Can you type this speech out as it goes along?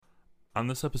On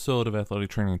this episode of Athletic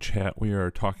Training Chat, we are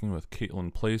talking with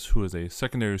Caitlin Place, who is a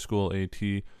secondary school AT,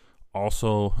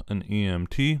 also an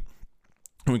EMT.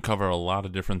 We cover a lot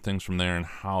of different things from there and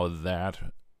how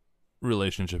that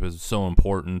relationship is so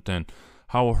important and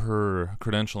how her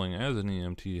credentialing as an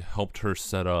EMT helped her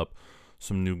set up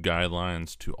some new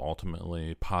guidelines to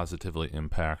ultimately positively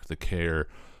impact the care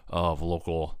of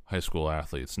local high school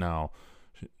athletes. Now,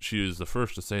 she is the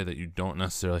first to say that you don't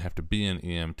necessarily have to be an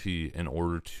EMT in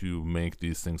order to make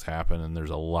these things happen, and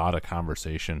there's a lot of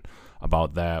conversation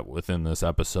about that within this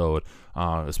episode,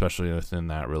 especially within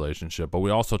that relationship. But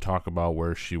we also talk about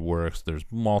where she works. There's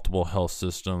multiple health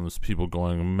systems, people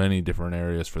going many different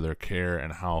areas for their care,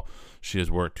 and how she has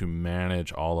worked to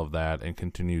manage all of that and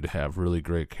continue to have really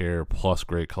great care plus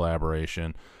great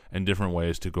collaboration and different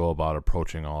ways to go about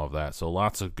approaching all of that. So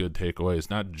lots of good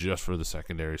takeaways, not just for the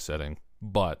secondary setting,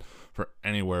 but for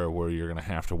anywhere where you're going to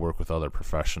have to work with other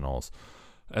professionals.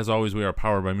 As always, we are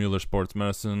powered by Mueller Sports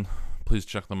Medicine. Please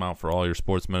check them out for all your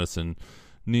sports medicine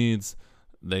needs.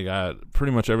 They got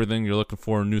pretty much everything you're looking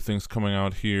for. New things coming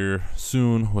out here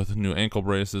soon with new ankle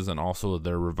braces and also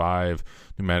their Revive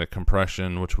pneumatic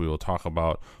compression, which we will talk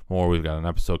about more. We've got an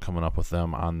episode coming up with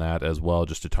them on that as well,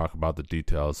 just to talk about the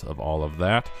details of all of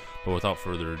that. But without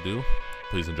further ado,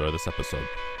 please enjoy this episode.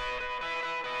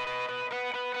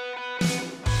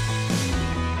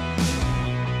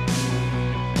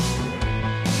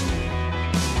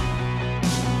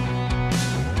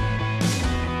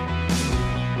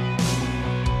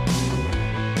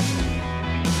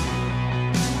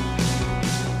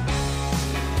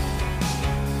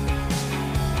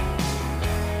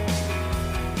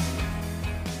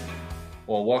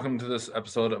 Well, welcome to this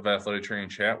episode of Athletic Training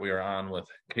Chat. We are on with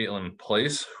Caitlin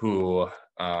Place, who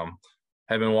have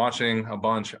been watching a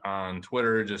bunch on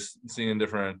Twitter, just seeing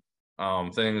different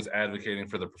things, advocating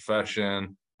for the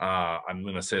profession. I'm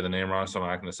going to say the name wrong, so I'm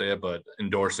not going to say it, but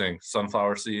endorsing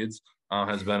sunflower seeds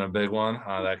has been a big one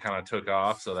that kind of took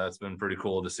off. So that's been pretty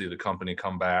cool to see the company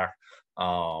come back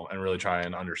and really try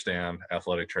and understand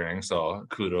athletic training. So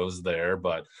kudos there.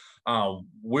 But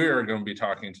we're going to be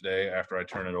talking today, after I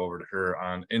turn it over to her,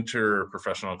 on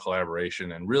interprofessional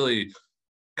collaboration and really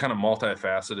kind of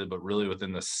multifaceted, but really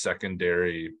within the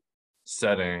secondary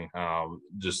setting.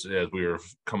 Just as we were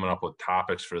coming up with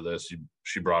topics for this,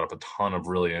 she brought up a ton of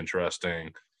really interesting,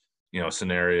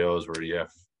 scenarios where you have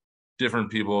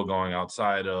different people going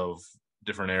outside of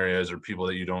different areas or people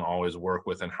that you don't always work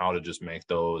with, and how to just make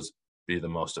those be the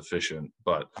most efficient.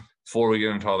 But before we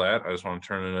get into all that, I just want to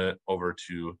turn it over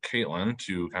to Caitlin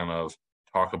to kind of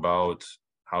talk about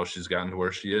how she's gotten to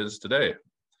where she is today.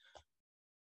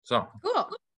 So cool.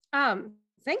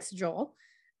 Thanks, Joel.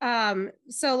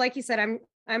 So like you said,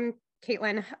 I'm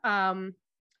Caitlin.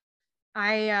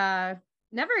 I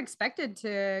never expected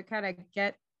to kind of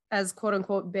get as quote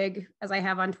unquote big as I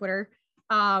have on Twitter.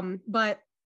 But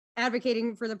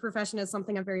advocating for the profession is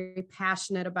something I'm very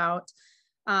passionate about.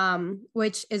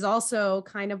 Which is also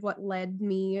kind of what led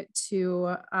me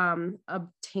to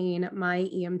obtain my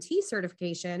EMT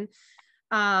certification.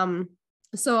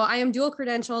 So I am dual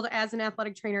credentialed as an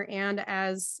athletic trainer and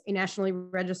as a nationally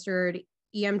registered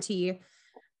EMT.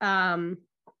 And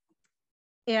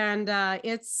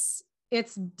it's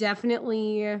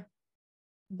definitely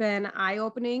been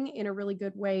eye-opening in a really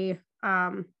good way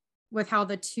with how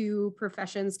the two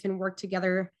professions can work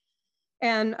together.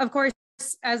 And of course,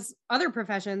 as other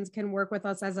professions can work with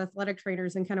us as athletic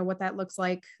trainers and kind of what that looks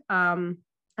like. I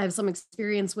have some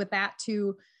experience with that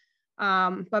too.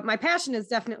 But my passion is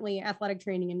definitely athletic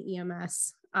training and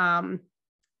EMS.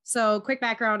 So quick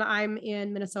background, I'm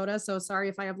in Minnesota. So sorry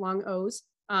if I have long O's.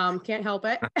 Can't help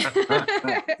it.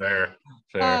 Fair.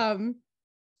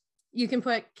 You can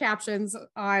put captions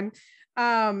on.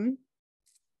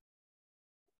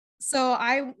 So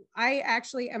I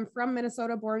actually am from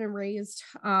Minnesota, born and raised.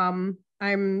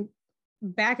 I'm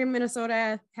back in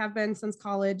Minnesota, have been since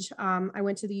college. I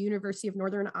went to the University of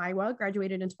Northern Iowa,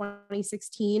 graduated in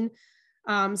 2016.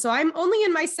 So I'm only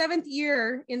in my 7th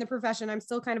year in the profession. I'm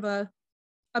still kind of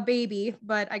a baby,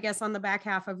 but I guess on the back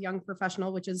half of young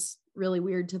professional, which is really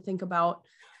weird to think about.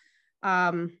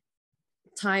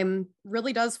 Time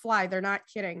really does fly. They're not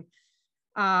kidding.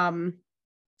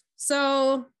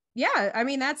 So yeah, I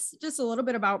mean, that's just a little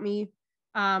bit about me.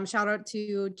 Shout out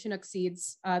to Chinook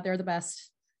Seeds. They're the best.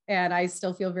 And I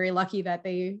still feel very lucky that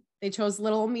they chose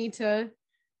little me to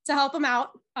help them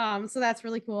out. So that's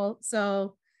really cool.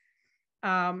 So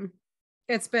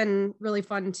it's been really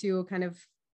fun to kind of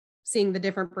seeing the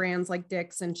different brands like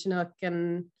Dick's and Chinook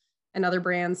and other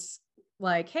brands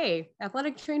like, hey,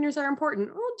 athletic trainers are important.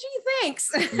 Oh, gee,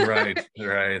 thanks. Right.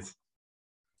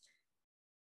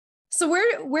 So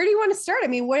where do you want to start? I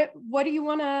mean, what do you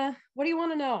want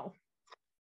to know?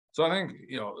 So I think,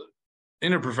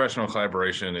 interprofessional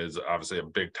collaboration is obviously a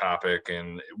big topic,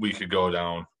 and we could go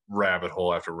down rabbit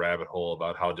hole after rabbit hole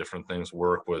about how different things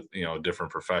work with,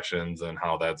 different professions and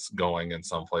how that's going in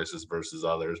some places versus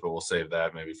others, but we'll save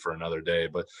that maybe for another day.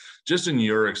 But just in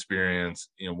your experience,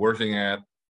 working at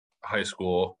high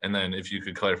school, and then if you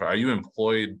could clarify, are you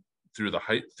employed through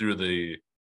the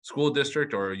school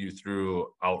district, or are you through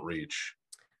outreach?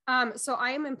 So I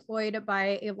am employed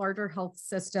by a larger health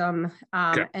system,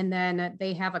 Okay. and then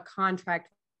they have a contract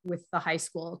with the high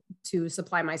school to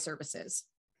supply my services.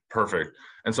 Perfect.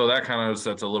 And so that kind of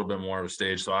sets a little bit more of a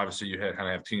stage. So obviously you kind of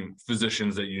have team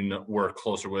physicians that work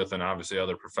closer with, and obviously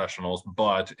other professionals.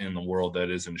 But in the world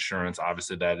that is insurance,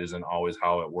 obviously that isn't always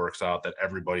how it works out, that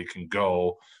everybody can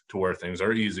go to where things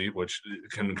are easy, which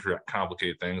can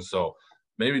complicate things. So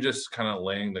maybe just kind of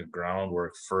laying the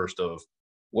groundwork first of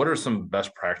what are some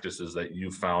best practices that you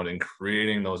found in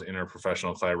creating those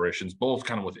interprofessional collaborations, both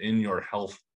kind of within your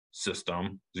health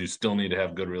system, you still need to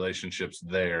have good relationships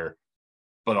there,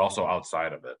 but also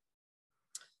outside of it?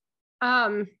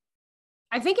 I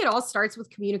think it all starts with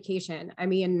communication. I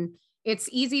mean, it's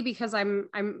easy because I'm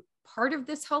part of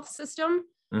this health system.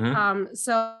 Mm-hmm.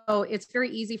 So it's very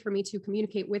easy for me to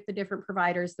communicate with the different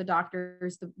providers, the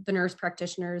doctors, the nurse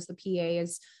practitioners, the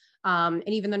PAs, and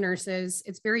even the nurses.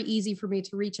 It's very easy for me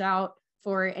to reach out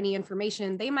for any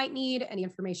information they might need, any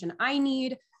information I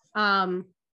need.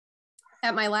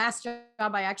 At my last job,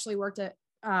 I actually worked at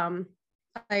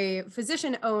a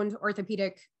physician-owned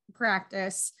orthopedic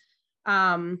practice,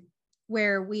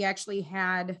 where we actually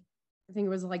had, I think it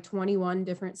was like 21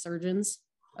 different surgeons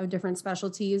of different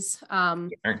specialties.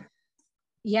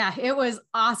 Yeah, it was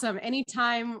awesome.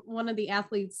 Anytime one of the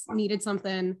athletes needed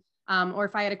something, or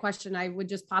if I had a question, I would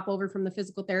just pop over from the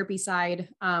physical therapy side,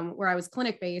 where I was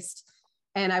clinic-based,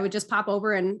 and I would just pop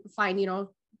over and find,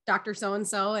 Dr.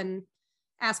 So-and-so and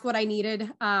ask what I needed.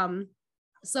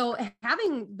 So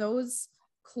having those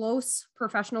close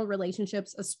professional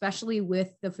relationships, especially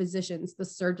with the physicians, the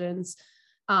surgeons,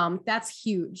 that's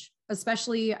huge.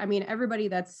 Especially, I mean, everybody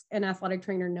that's an athletic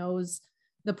trainer knows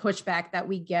the pushback that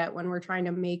we get when we're trying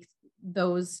to make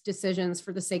those decisions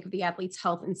for the sake of the athlete's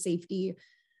health and safety.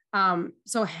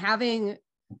 So having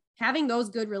those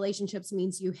good relationships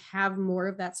means you have more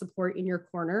of that support in your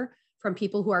corner from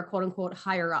people who are quote unquote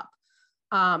higher up,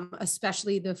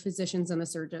 especially the physicians and the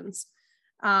surgeons.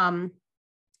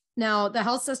 Now, the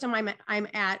health system I'm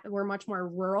at, we're much more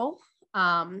rural.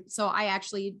 So I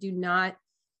actually do not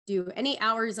do any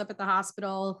hours up at the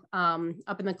hospital,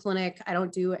 up in the clinic. I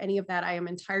don't do any of that. I am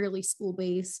entirely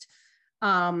school-based.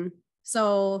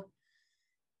 So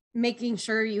making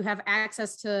sure you have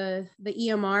access to the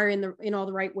EMR in all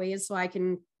the right ways so I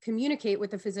can communicate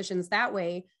with the physicians that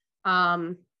way.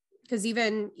 Because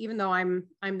even though I'm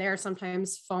there,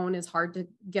 sometimes phone is hard to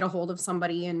get a hold of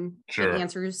somebody and Sure. It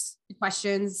answers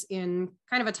questions in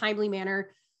kind of a timely manner.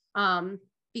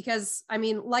 Because I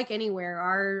mean, like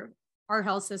anywhere, our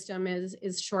health system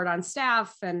is short on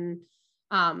staff, and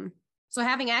so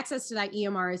having access to that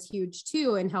EMR is huge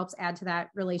too, and helps add to that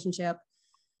relationship.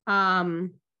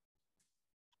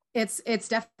 It's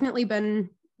definitely been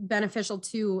beneficial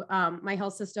too. My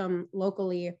health system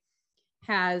locally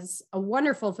has a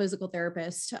wonderful physical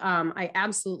therapist. I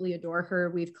absolutely adore her.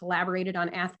 We've collaborated on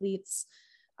athletes.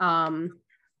 One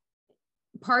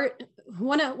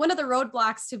of the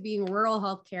roadblocks to being rural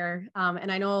healthcare,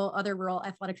 and I know other rural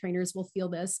athletic trainers will feel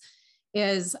this,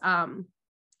 is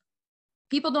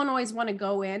people don't always want to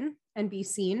go in and be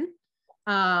seen,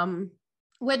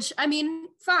 which I mean,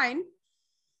 fine,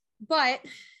 but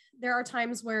there are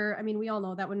times where, I mean, we all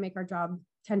know that would make our job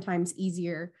 10 times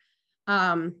easier.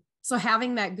 So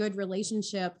having that good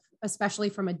relationship, especially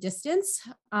from a distance.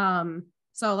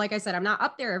 So like I said, I'm not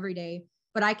up there every day,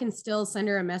 but I can still send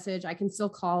her a message. I can still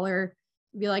call her,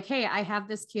 be like, hey, I have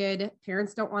this kid.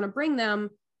 Parents don't want to bring them.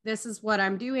 This is what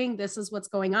I'm doing. This is what's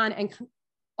going on. And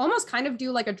almost kind of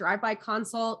do like a drive-by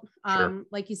consult, Sure.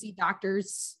 like you see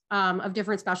doctors of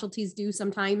different specialties do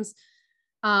sometimes.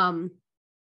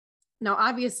 Now,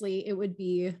 obviously, it would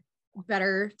be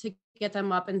better to get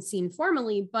them up and seen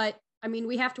formally, but I mean,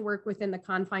 we have to work within the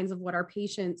confines of what our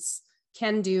patients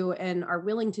can do and are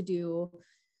willing to do.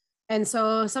 And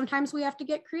so sometimes we have to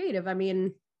get creative. I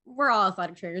mean, we're all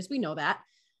athletic trainers. We know that.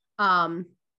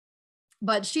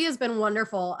 But she has been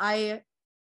wonderful.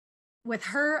 With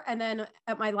her, and then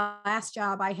at my last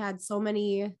job, I had so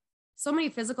many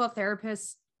physical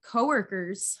therapists,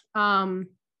 coworkers,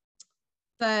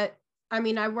 that, I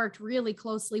mean, I worked really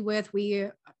closely with.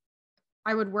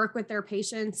 I would work with their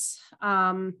patients.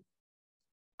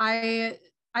 I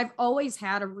I've always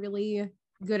had a really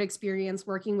good experience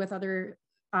working with other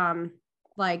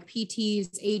like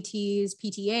PTs, ATs,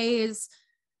 PTAs.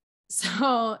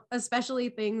 So especially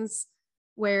things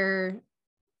where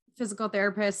physical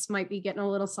therapists might be getting a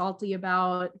little salty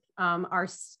about our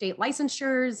state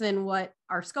licensures and what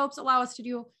our scopes allow us to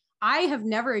do. I have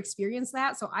never experienced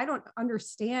that, so I don't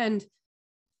understand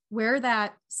where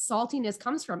that saltiness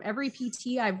comes from. Every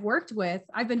PT I've worked with,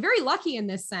 I've been very lucky in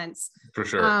this sense. For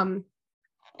sure.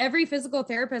 Every physical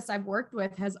therapist I've worked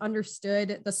with has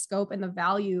understood the scope and the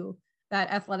value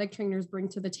that athletic trainers bring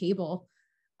to the table.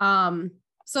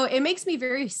 So it makes me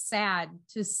very sad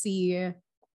to see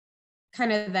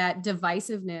kind of that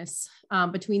divisiveness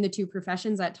between the two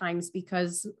professions at times,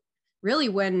 because really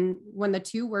when the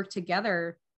two work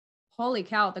together, holy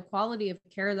cow, the quality of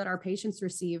care that our patients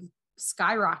receive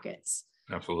skyrockets.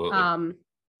 Absolutely.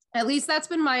 At least that's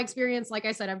been my experience. Like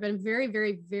I said, I've been very,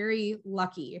 very, very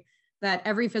lucky that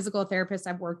every physical therapist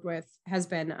I've worked with has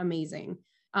been amazing.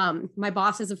 My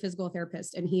boss is a physical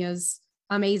therapist and he is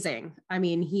amazing. I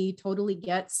mean, he totally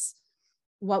gets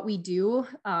what we do.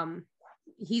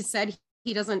 He said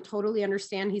he doesn't totally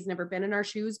understand. He's never been in our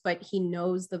shoes, but he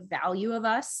knows the value of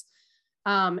us.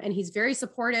 And he's very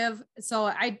supportive. So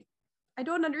I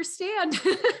don't understand.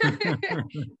 I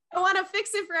want to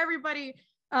fix it for everybody,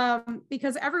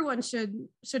 because everyone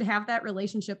should have that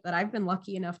relationship that I've been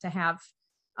lucky enough to have.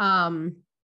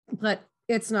 But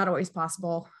it's not always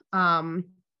possible. One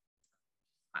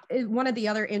of the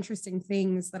other interesting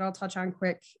things that I'll touch on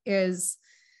quick is,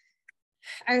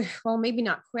 well, maybe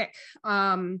not quick.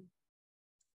 I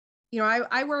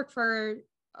work for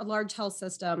a large health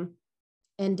system,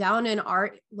 and down in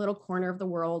our little corner of the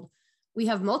world, we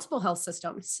have multiple health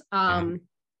systems. And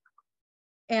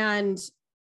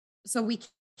so we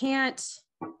can't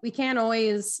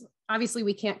always, obviously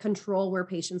we can't control where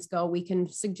patients go. We can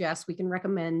suggest, we can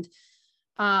recommend.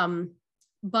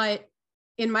 But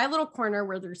in my little corner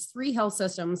where there's 3 health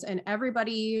systems and every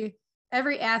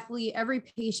athlete, every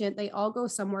patient, they all go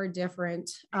somewhere different.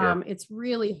 Sure. It's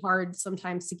really hard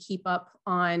sometimes to keep up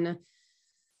on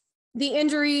the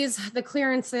injuries, the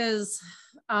clearances,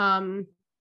 kind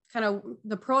of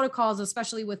the protocols,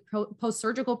 especially with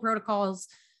post-surgical protocols.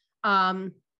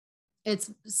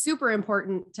 It's super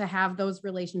important to have those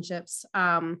relationships,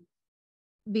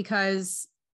 because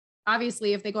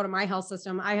obviously if they go to my health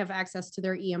system, I have access to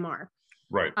their EMR.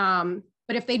 Right.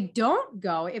 But if they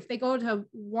if they go to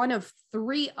one of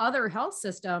 3 other health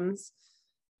systems,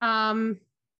 I'm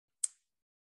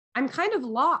kind of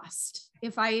lost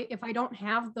if I don't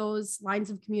have those lines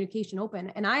of communication open.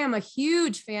 And I am a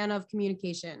huge fan of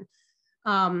communication.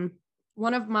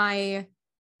 One of my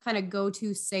kind of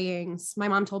go-to sayings, my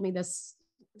mom told me this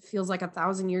feels like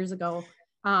 1,000 years ago,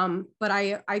 but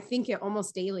I think it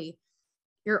almost daily.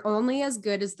 You're only as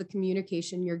good as the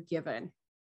communication you're given.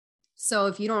 So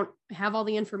if you don't have all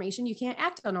the information, you can't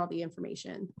act on all the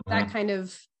information. That kind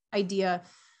of idea.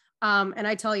 And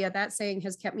I tell you, that saying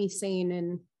has kept me sane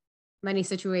in many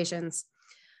situations.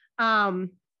 But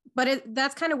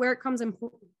that's kind of where it comes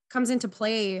into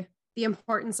play, the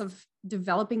importance of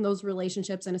developing those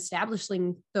relationships and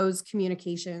establishing those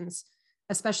communications,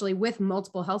 especially with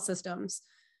multiple health systems.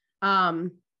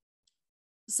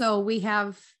 So we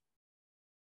have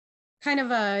kind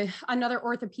of another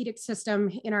orthopedic system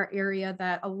in our area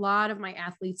that a lot of my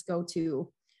athletes go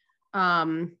to.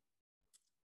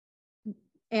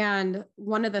 And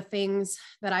one of the things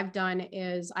that I've done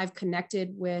is I've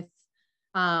connected with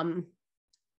some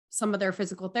of their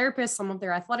physical therapists, some of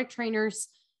their athletic trainers,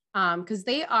 because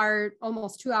they are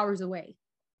almost 2 hours away.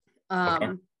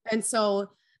 And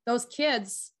so those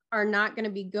kids are not going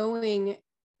to be going,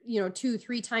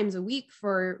 2-3 times a week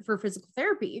for physical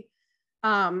therapy.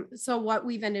 So what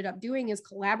we've ended up doing is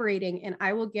collaborating, and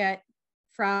I will get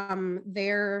from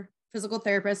their physical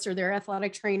therapist or their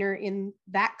athletic trainer in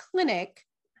that clinic,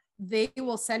 they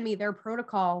will send me their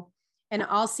protocol, and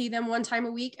I'll see them 1 time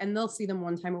a week and they'll see them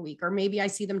 1 time a week, or maybe I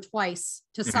see them twice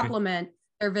to supplement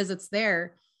their visits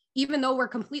there, even though we're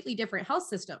completely different health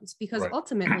systems, because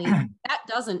ultimately that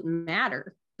doesn't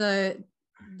matter. The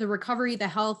recovery, the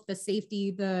health, the safety,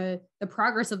 the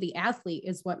progress of the athlete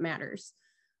is what matters.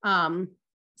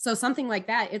 So something like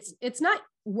that, it's not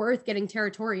worth getting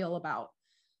territorial about,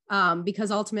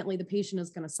 because ultimately the patient is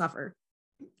going to suffer.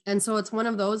 And so it's one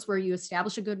of those where you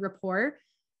establish a good rapport,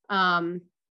 and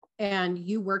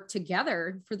you work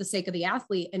together for the sake of the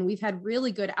athlete. And we've had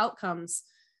really good outcomes,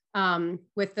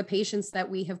 with the patients that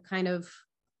we have kind of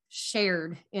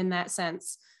shared in that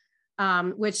sense,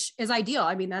 which is ideal.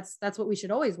 I mean, that's what we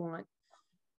should always want.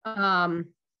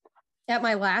 At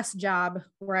my last job,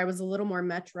 where I was a little more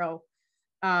metro,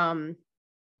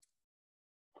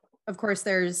 of course,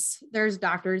 there's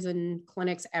doctors and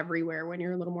clinics everywhere when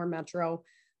you're a little more metro.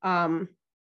 And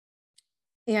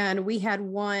we had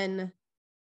one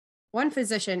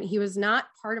physician. He was not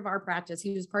part of our practice.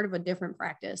 He was part of a different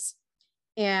practice.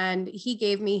 And he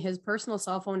gave me his personal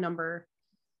cell phone number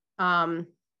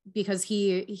because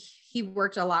he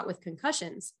worked a lot with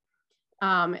concussions.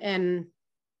 And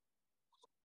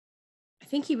I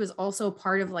think he was also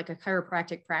part of like a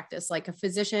chiropractic practice, like a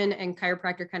physician and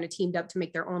chiropractor kind of teamed up to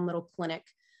make their own little clinic.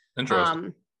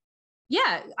 Interesting.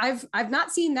 Yeah, I've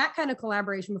not seen that kind of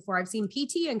collaboration before. I've seen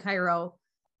PT and chiro,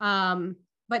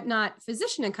 but not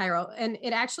physician and chiro. And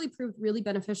it actually proved really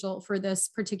beneficial for this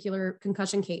particular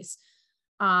concussion case.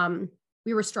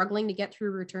 We were struggling to get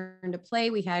through return to play.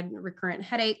 We had recurrent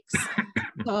headaches.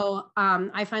 So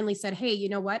I finally said, hey, you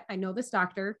know what? I know this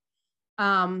doctor.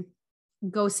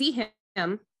 Go see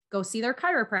him, go see their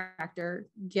chiropractor,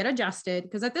 get adjusted.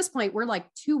 Because at this point, we're like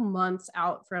 2 months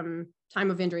out from time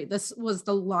of injury. This was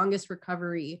the longest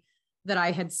recovery that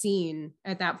I had seen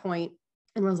at that point.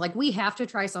 And was like, we have to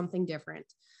try something different.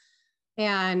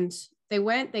 And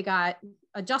they got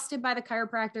adjusted by the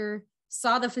chiropractor,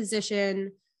 saw the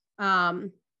physician.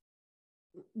 The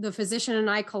physician and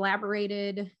I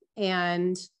collaborated.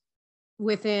 And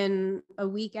within a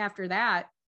week after that,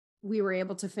 we were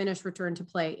able to finish return to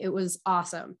play. It was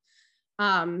awesome.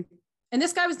 And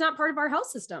this guy was not part of our health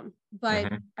system,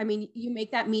 but I mean, you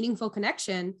make that meaningful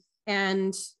connection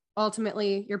and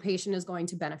ultimately your patient is going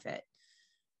to benefit.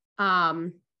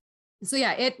 So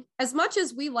yeah, as much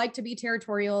as we like to be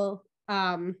territorial,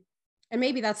 and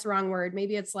maybe that's the wrong word.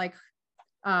 Maybe it's like,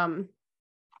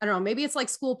 I don't know, maybe it's like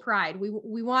school pride.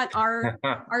 We want our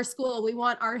school, we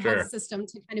want our health system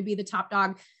to kind of be the top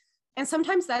dog. And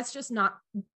sometimes that's just not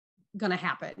going to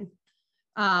happen.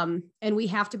 And we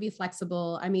have to be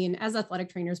flexible. I mean, as athletic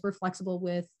trainers, we're flexible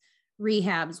with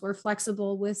rehabs, we're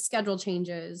flexible with schedule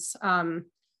changes, kind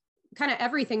of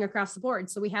everything across the board.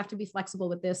 So we have to be flexible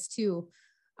with this too.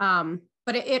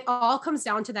 But it all comes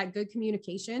down to that good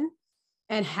communication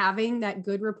and having that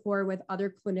good rapport with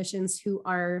other clinicians who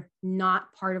are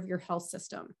not part of your health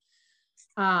system.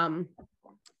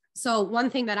 So one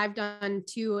thing that I've done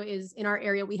too is in our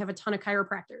area, we have a ton of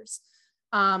chiropractors.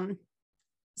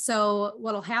 So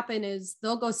what'll happen is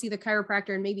they'll go see the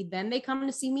chiropractor and maybe then they come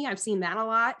to see me. I've seen that a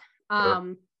lot.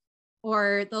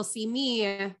 Or they'll see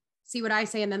me, see what I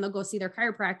say, and then they'll go see their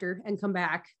chiropractor and come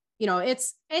back. You know,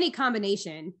 it's any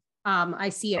combination. I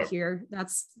see it here.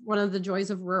 That's one of the joys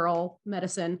of rural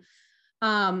medicine.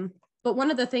 But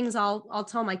one of the things I'll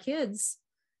tell my kids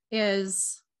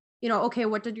is, you know, okay,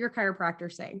 what did your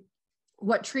chiropractor say?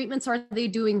 What treatments are they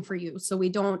doing for you? So we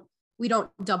don't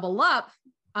double up,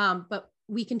 but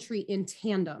we can treat in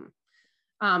tandem.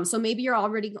 So maybe you're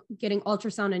already getting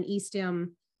ultrasound and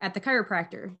e-stim at the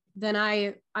chiropractor. Then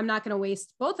I'm not going to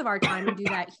waste both of our time and do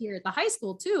that here at the high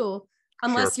school too,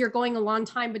 unless you're going a long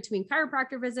time between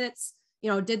chiropractor visits.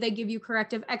 You know, did they give you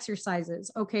corrective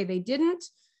exercises? Okay, they didn't.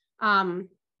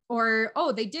 Or,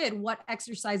 oh, they did. What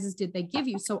exercises did they give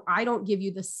you? So I don't give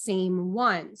you the same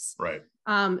ones. Right.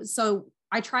 So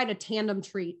I try to tandem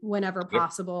treat whenever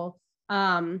possible.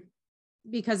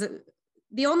 Because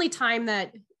the only time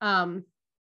that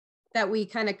we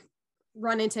kind of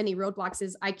run into any roadblocks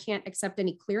is I can't accept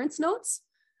any clearance notes,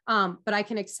 but I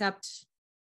can accept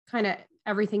kind of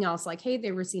everything else. Like, hey,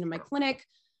 they were seen in my clinic,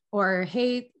 or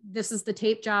hey, this is the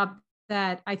tape job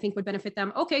that I think would benefit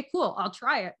them. Okay, cool. I'll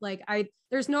try it. Like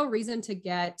there's no reason to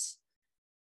get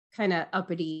kind of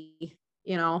uppity,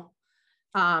 you know,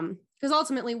 because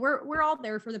ultimately we're all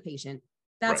there for the patient.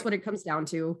 That's what it comes down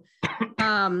to.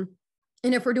 And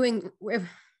if we're doing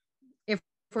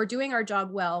our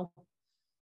job well,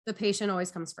 the patient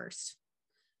always comes first.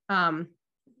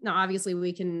 Now, obviously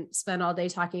we can spend all day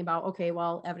talking about, okay,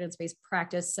 well, evidence-based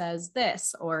practice says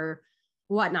this or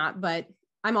whatnot, but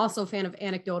I'm also a fan of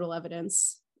anecdotal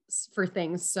evidence for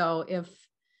things. So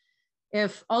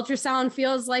if ultrasound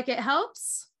feels like it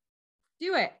helps,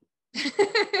 do it.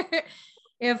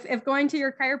 If going to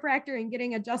your chiropractor and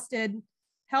getting adjusted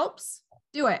helps,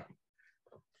 do it.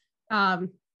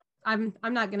 I'm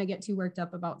not going to get too worked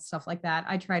up about stuff like that.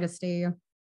 I try to stay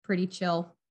pretty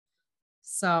chill.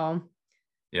 So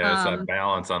yeah, it's that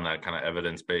balance on that kind of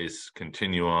evidence-based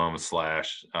continuum /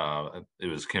 it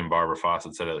was Kim Barber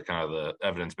Fawcett said it, kind of the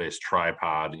evidence-based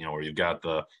tripod, you know, where you've got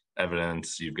the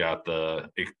evidence, you've got the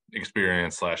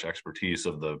experience / expertise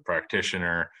of the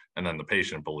practitioner, and then the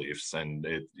patient beliefs. And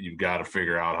you've got to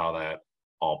figure out how that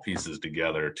all pieces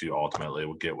together to ultimately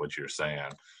get what you're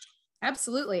saying.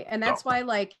 Absolutely. And that's why,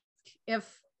 like,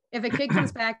 if a kid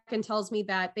comes back and tells me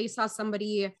that they saw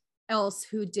somebody else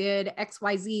who did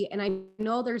XYZ. And I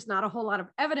know there's not a whole lot of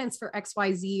evidence for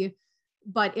XYZ,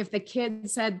 but if the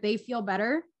kid said they feel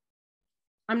better,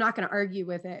 I'm not going to argue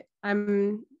with it.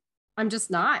 I'm just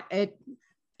not. It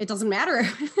doesn't matter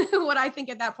what I think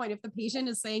at that point. If the patient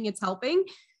is saying it's helping,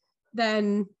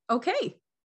 then okay,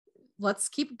 let's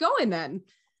keep going then.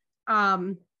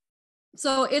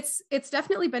 So it's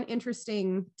definitely been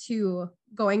interesting to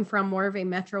going from more of a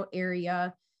metro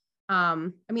area. I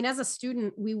mean, as a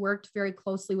student, we worked very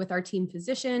closely with our team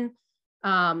physician.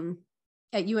 At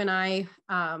UNI,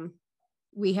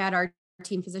 we had our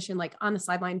team physician like on the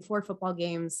sideline for football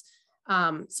games.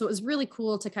 So it was really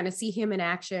cool to kind of see him in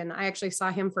action. I actually saw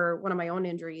him for one of my own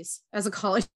injuries as a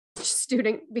college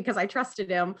student because I trusted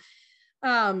him.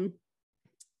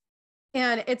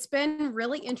 And it's been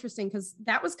really interesting because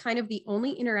that was kind of the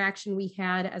only interaction we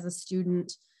had as a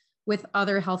student with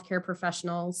other healthcare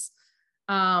professionals.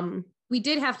 We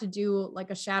did have to do like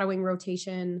a shadowing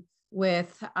rotation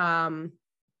with,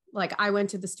 like I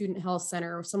went to the student health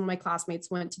center. Some of my classmates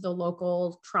went to the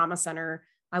local trauma center.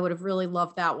 I would have really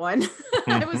loved that one.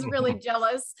 I was really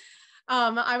jealous.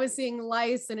 I was seeing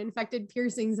lice and infected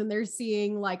piercings and they're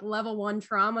seeing like level 1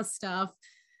 trauma stuff,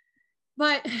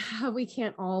 but we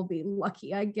can't all be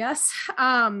lucky, I guess.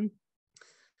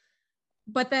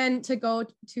 But then to go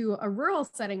to a rural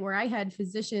setting where I had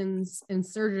physicians and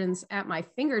surgeons at my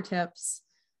fingertips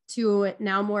to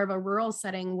now more of a rural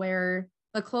setting where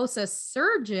the closest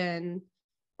surgeon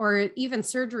or even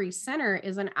surgery center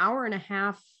is an hour and a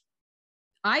half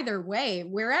either way,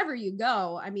 wherever you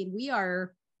go. I mean, we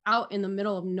are out in the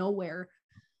middle of nowhere.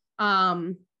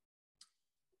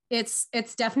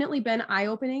 It's definitely been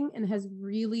eye-opening and has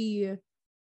really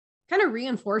kind of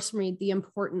reinforced me the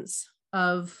importance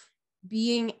of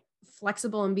being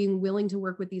flexible and being willing to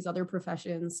work with these other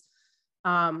professions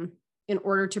in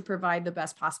order to provide the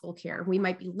best possible care. We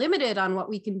might be limited on what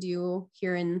we can do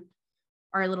here in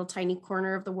our little tiny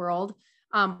corner of the world,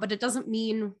 but it doesn't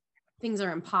mean things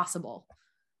are impossible.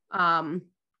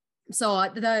 So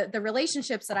the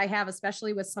relationships that I have,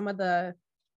 especially with some of the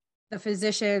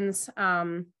physicians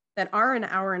that are an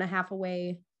hour and a half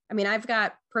away. I mean, I've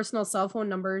got personal cell phone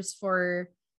numbers for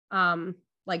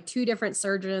like 2 different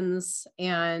surgeons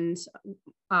and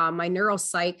my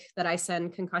neuropsych that I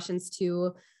send concussions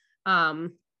to.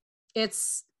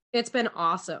 It's been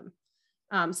awesome.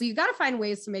 So you've got to find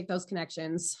ways to make those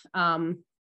connections.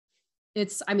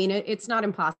 It's not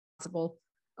impossible.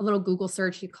 A little Google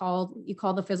search, you call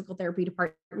the physical therapy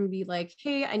department and be like,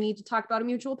 hey, I need to talk about a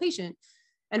mutual patient.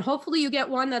 And hopefully you get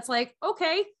one that's like,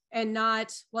 okay, and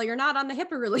not, well, you're not on the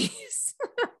HIPAA release,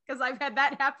 because I've had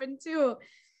that happen too.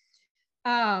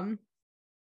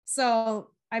 So,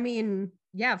 I mean,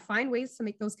 yeah, find ways to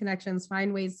make those connections,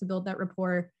 find ways to build that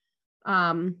rapport,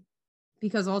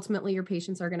 because ultimately your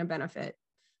patients are going to benefit.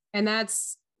 And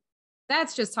that's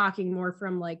just talking more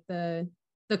from like the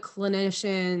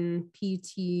clinician,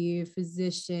 PT,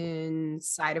 physician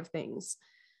side of things.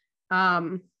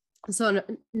 So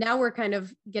now we're kind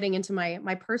of getting into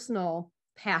my personal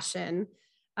passion,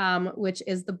 which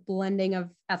is the blending of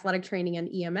athletic training and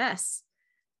EMS.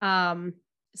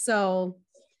 So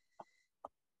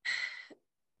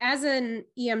as an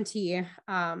EMT,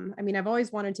 I mean, I've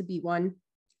always wanted to be one.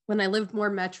 When I lived more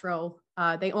metro,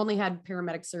 they only had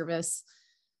paramedic service.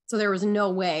 So there was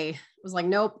no way. It was like,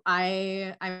 nope,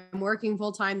 I'm working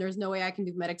full time. There's no way I can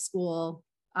do medic school.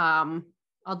 I'll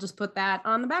just put that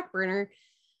on the back burner.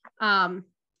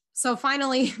 So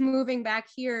finally moving back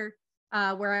here,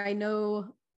 where I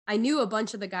knew a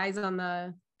bunch of the guys on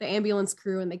the ambulance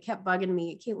crew, and they kept bugging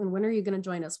me, Caitlin, when are you going to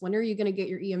join us? When are you going to get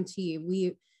your EMT?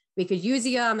 We could use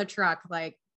you on the truck,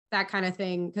 like that kind of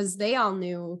thing. Cause they all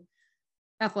knew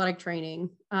athletic training.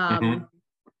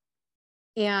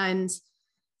 And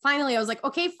finally I was like,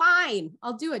 okay, fine,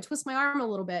 I'll do it. Twist my arm a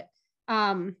little bit.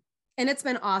 And it's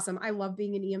been awesome. I love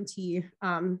being an EMT.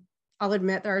 I'll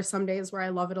admit there are some days where I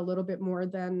love it a little bit more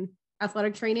than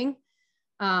athletic training.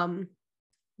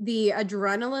 The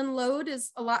adrenaline load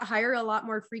is a lot higher, a lot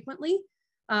more frequently.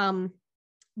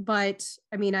 But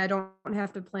I mean, I don't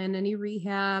have to plan any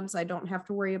rehabs. I don't have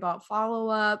to worry about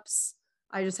follow-ups.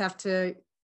 I just have to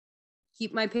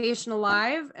keep my patient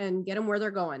alive and get them where they're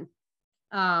going.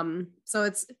 So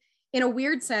it's, in a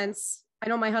weird sense, I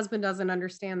know my husband doesn't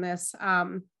understand this,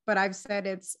 but I've said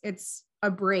it's a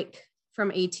break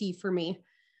from AT for me.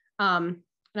 And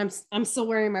I'm still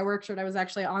wearing my work shirt. I was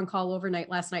actually on call overnight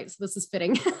last night, so this is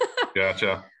fitting.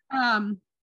 Gotcha.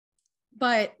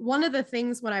 But one of the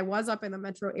things when I was up in the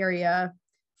metro area,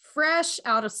 fresh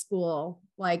out of school,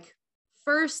 like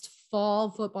first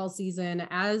fall football season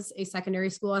as a secondary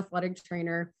school athletic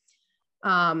trainer,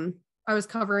 I I was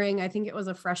covering, I think it was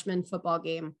a freshman football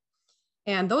game.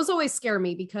 And those always scare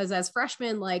me because as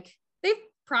freshmen, like they've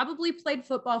probably played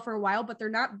football for a while, but they're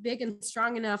not big and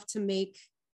strong enough to make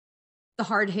the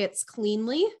hard hits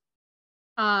cleanly.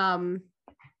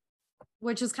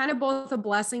 Which is kind of both a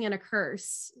blessing and a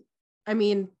curse. I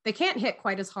mean, they can't hit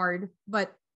quite as hard,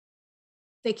 but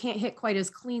they can't hit quite as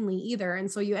cleanly either.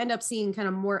 And so you end up seeing kind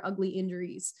of more ugly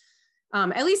injuries.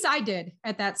 At least I did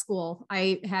at that school.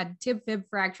 I had tib fib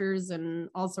fractures and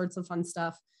all sorts of fun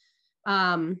stuff.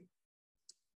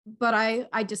 But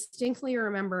I distinctly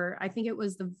remember, I think it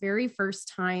was the very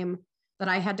first time that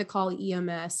I had to call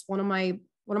EMS. One of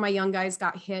my young guys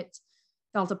got hit,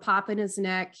 felt a pop in his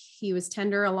neck. He was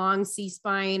tender along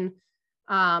C-spine.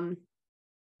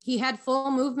 He had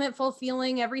full movement, full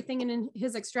feeling, everything in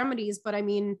his extremities. But I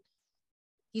mean,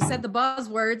 he said the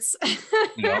buzzwords.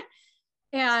 Yep.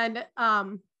 And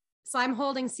so I'm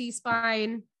holding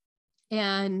C-spine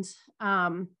and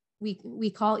we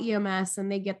call EMS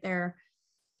and they get there.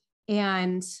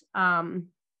 And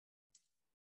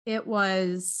it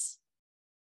was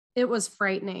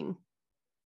frightening.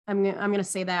 I'm going to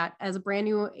say that as a brand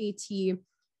new AT, you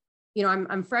know,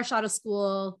 I'm fresh out of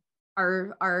school.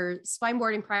 Our spine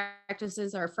boarding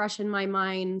practices are fresh in my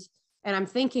mind. And I'm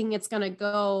thinking it's going to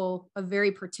go a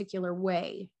very particular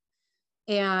way.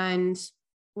 And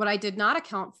what I did not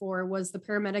account for was the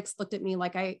paramedics looked at me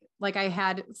like I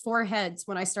had 4 heads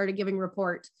when I started giving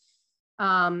report.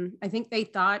 I think they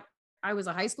thought I was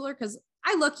a high schooler because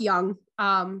I look young,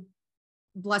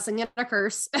 blessing and a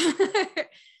curse.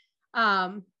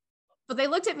 But they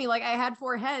looked at me like I had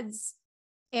 4 heads,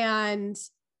 and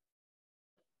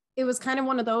it was kind of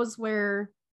one of those where,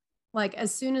 like,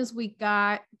 as soon as we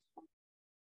got,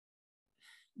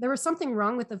 there was something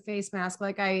wrong with the face mask.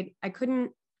 Like I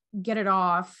couldn't get it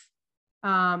off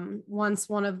once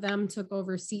one of them took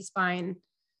over C-spine.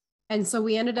 And so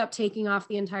we ended up taking off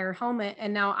the entire helmet.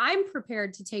 And now I'm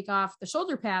prepared to take off the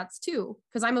shoulder pads too,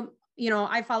 because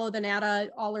I follow the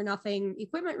NATA all or nothing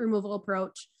equipment removal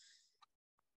approach.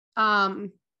 That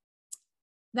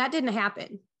didn't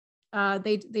happen.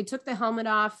 They took the helmet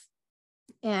off,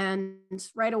 and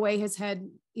right away his head,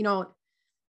 you know,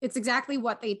 it's exactly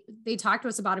what they talked to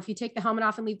us about. If you take the helmet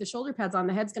off and leave the shoulder pads on,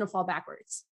 the head's going to fall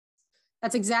backwards.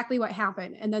 That's exactly what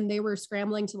happened. And then they were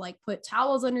scrambling to like put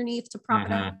towels underneath to prop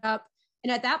it up.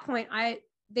 And at that point,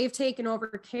 they've taken over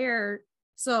care.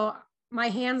 So my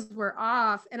hands were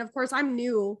off. And of course I'm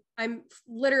new. I'm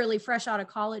literally fresh out of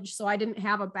college. So I didn't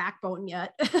have a backbone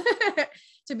yet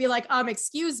to be like,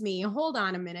 excuse me, hold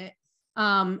on a minute.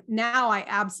 Now I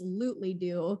absolutely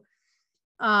do.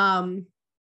 But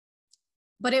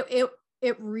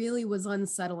it really was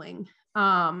unsettling,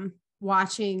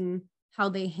 watching how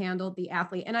they handled the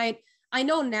athlete. And I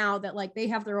know now that like they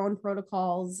have their own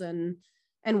protocols and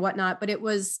whatnot, but it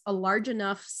was a large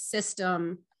enough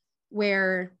system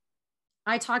where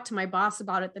I talked to my boss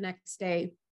about it the next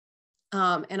day.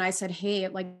 And I said, hey,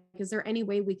 like, is there any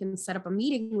way we can set up a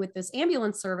meeting with this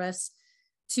ambulance service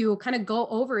to kind of go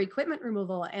over equipment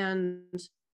removal and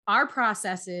our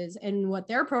processes and what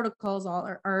their protocols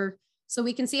are so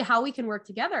we can see how we can work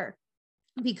together,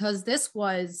 because this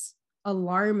was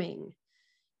alarming.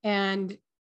 And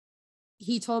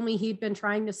he told me he'd been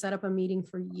trying to set up a meeting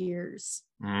for years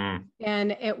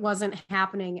and it wasn't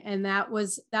happening. And that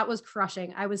was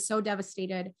crushing. I was so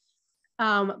devastated.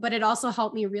 But it also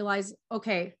helped me realize,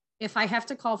 okay, if I have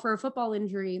to call for a football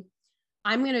injury,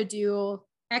 I'm going to do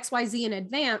XYZ in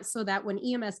advance so that when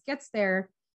EMS gets there,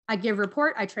 I give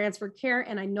report, I transfer care,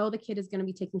 and I know the kid is going to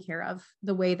be taken care of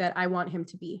the way that I want him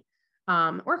to be,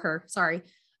 or her, sorry.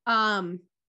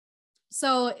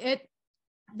 So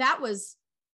that was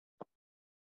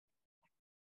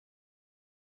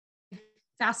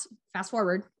fast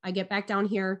forward. I get back down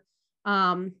here,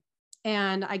 and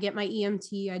I get my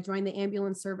EMT. I join the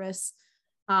ambulance service.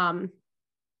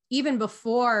 Even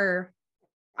before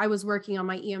I was working on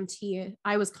my EMT,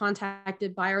 I was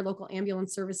contacted by our local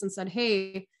ambulance service and said,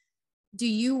 hey, do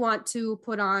you want to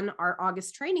put on our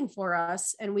August training for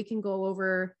us? And we can go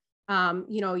over,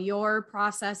 your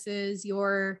processes,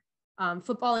 your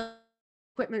football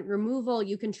equipment removal.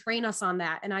 You can train us on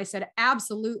that. And I said,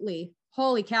 absolutely.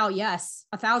 Holy cow. Yes.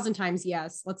 1,000 times.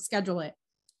 Yes. Let's schedule it.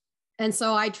 And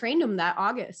so I trained them that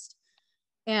August,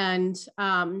 and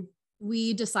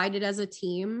we decided as a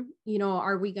team,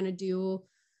 are we going to do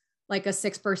like a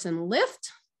 6-person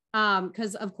lift?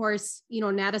 Because of course,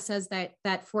 NATA says that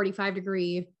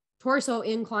 45-degree torso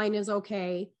incline is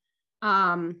okay.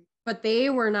 But they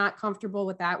were not comfortable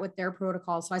with that with their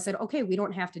protocol. So I said, okay, we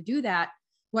don't have to do that.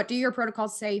 What do your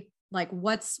protocols say? Like,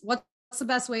 what's the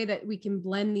best way that we can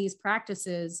blend these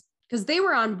practices? because they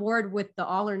were on board with the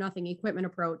all or nothing equipment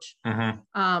approach.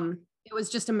 It was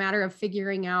just a matter of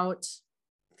figuring out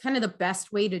kind of the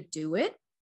best way to do it.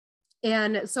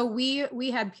 And so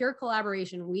we had pure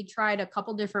collaboration. We tried a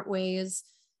couple different ways,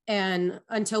 and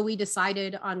until we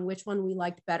decided on which one we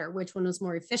liked better, which one was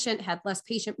more efficient, had less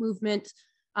patient movement.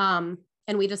 And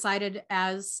we decided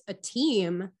as a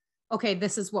team, okay,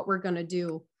 this is what we're going to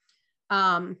do.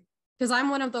 Because I'm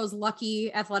one of those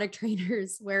lucky athletic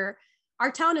trainers where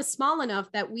our town is small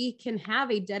enough that we can have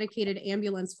a dedicated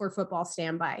ambulance for football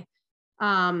standby.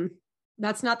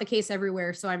 That's not the case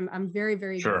everywhere. So I'm very,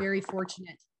 very, very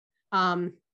fortunate.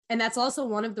 And that's also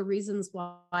one of the reasons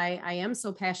why I am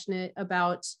so passionate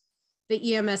about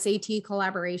the EMS AT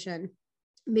collaboration,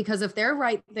 because if they're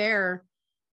right there,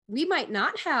 we might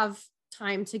not have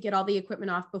time to get all the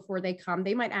equipment off before they come.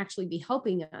 They might actually be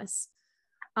helping us.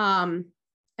 And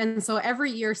so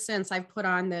every year since, I've put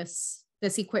on this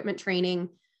equipment training,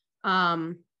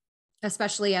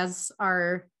 especially as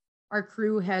our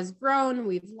crew has grown,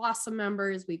 we've lost some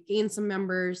members, we've gained some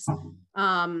members.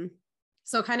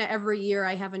 So kind of every year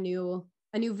I have a new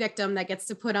victim that gets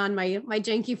to put on my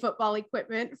janky football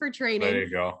equipment for training. There you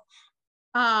go.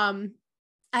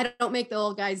 I don't make the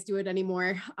old guys do it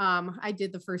anymore. I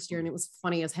did the first year and it was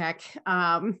funny as heck.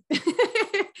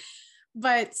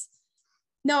 But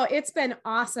no, it's been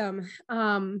awesome.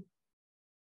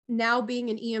 Now being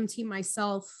an EMT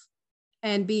myself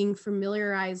and being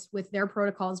familiarized with their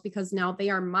protocols, because now they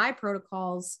are my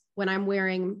protocols when I'm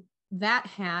wearing that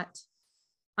hat.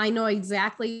 I know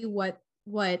exactly what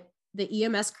the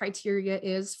EMS criteria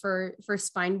is for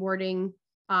spine boarding,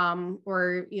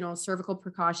 or, cervical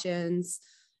precautions.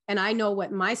 And I know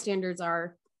what my standards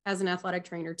are as an athletic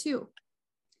trainer too.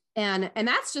 And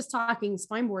that's just talking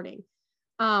spine boarding.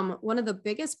 One of the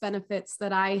biggest benefits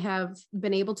that I have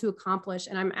been able to accomplish,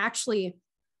 and I'm kind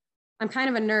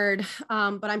of a nerd,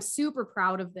 but I'm super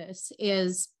proud of this,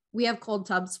 is we have cold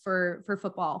tubs for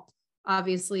football.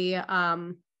 Obviously,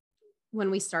 when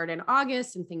we start in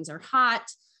August and things are hot,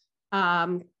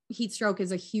 heat stroke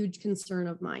is a huge concern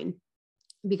of mine,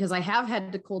 because I have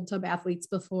had to cold tub athletes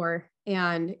before,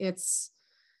 and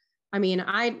I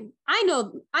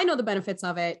know the benefits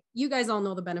of it. You guys all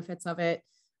know the benefits of it,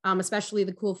 especially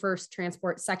the cool first,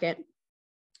 transport second.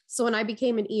 So when I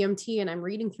became an EMT and I'm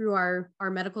reading through our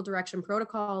medical direction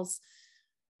protocols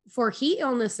for heat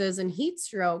illnesses and heat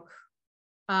stroke,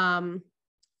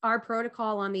 our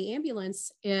protocol on the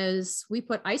ambulance is we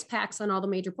put ice packs on all the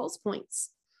major pulse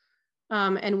points.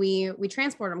 And we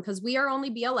transport them, because we are only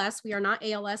BLS. We are not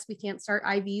ALS. We can't start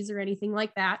IVs or anything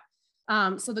like that.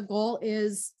 So the goal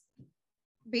is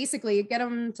basically get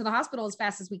them to the hospital as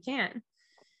fast as we can.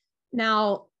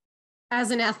 Now,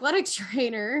 as an athletics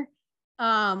trainer,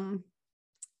 that,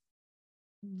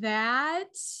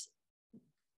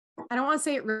 I don't want to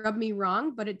say it rubbed me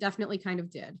wrong, but it definitely kind of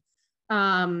did.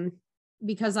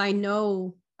 Because I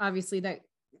know obviously that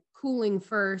cooling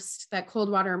first, that cold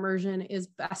water immersion is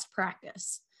best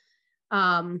practice.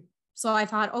 So I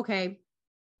thought, okay,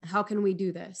 how can we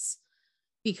do this?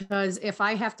 Because if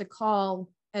I have to call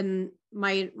and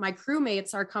my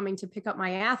crewmates are coming to pick up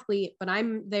my athlete, but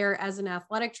I'm there as an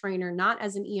athletic trainer, not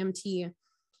as an EMT,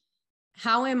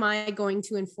 how am I going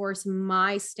to enforce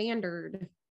my standard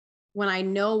when I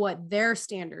know what their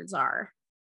standards are?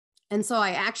 And so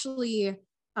I actually,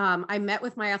 I met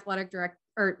with my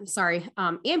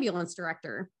ambulance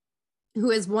director,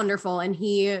 who is wonderful. And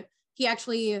he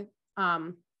actually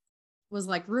was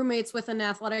like roommates with an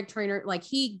athletic trainer. Like,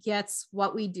 he gets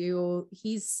what we do.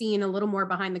 He's seen a little more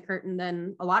behind the curtain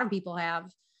than a lot of people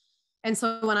have. And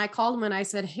so when I called him and I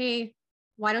said, hey,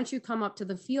 why don't you come up to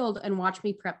the field and watch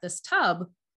me prep this tub?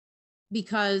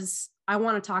 Because I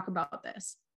want to talk about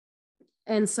this.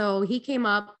 And so he came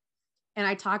up and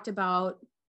I talked about,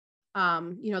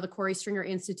 the Corey Stringer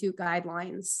Institute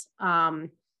guidelines.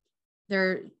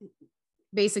 They're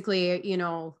basically,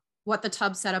 what the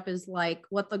tub setup is like,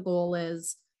 what the goal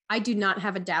is. I do not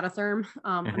have a data therm.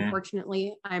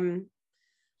 Unfortunately, I'm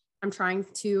trying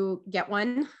to get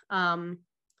one.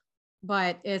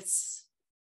 But it's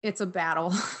a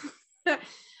battle. But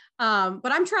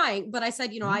I'm trying. But I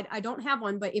said, I don't have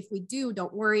one, but if we do,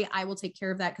 don't worry, I will take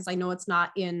care of that, because I know it's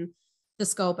not in the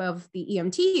scope of the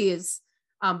EMTs,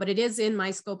 but it is in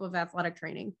my scope of athletic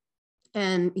training.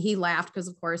 And he laughed, because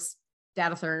of course,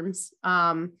 data therms,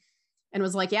 and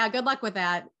was like, yeah, good luck with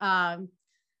that. But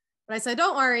I said,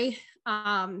 don't worry.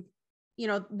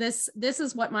 This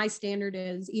is what my standard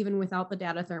is, even without the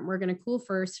data therm. We're going to cool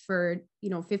first for,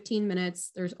 15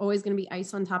 minutes. There's always going to be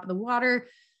ice on top of the water.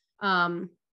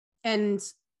 And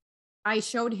I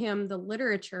showed him the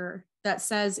literature that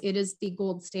says it is the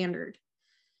gold standard.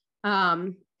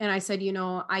 And I said,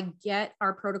 I get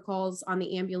our protocols on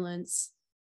the ambulance.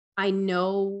 I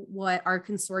know what our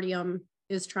consortium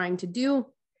is trying to do.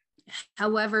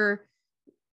 However,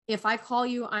 if I call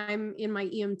you, I'm in my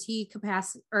EMT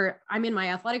capacity, or I'm in my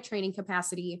athletic training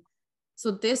capacity.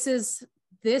 So this is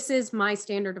my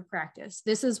standard of practice.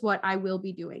 This is what I will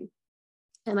be doing.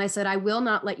 And I said, I will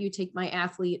not let you take my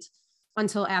athlete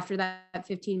until after that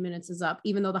 15 minutes is up,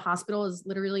 even though the hospital is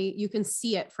literally, you can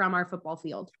see it from our football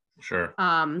field. Sure.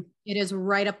 It is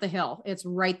right up the hill. It's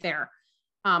right there.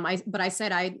 But I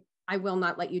said, I will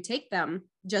not let you take them,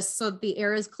 just so the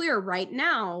air is clear. Right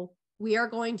now, we are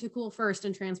going to cool first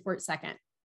and transport second.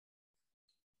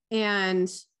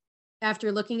 And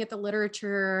after looking at the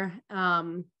literature,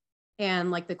 and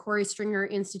like the Corey Stringer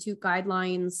Institute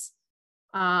guidelines,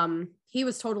 he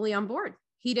was totally on board.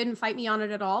 He didn't fight me on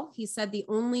it at all. He said the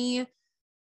only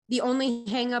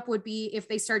hang up would be if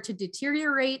they start to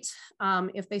deteriorate,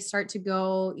 if they start to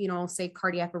go, say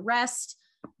cardiac arrest,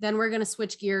 then we're going to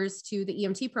switch gears to the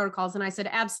EMT protocols. And I said,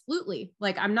 absolutely.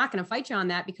 Like, I'm not going to fight you on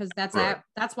that, because that's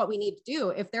what we need to do.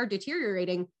 If they're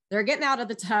deteriorating, they're getting out of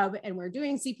the tub and we're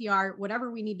doing CPR,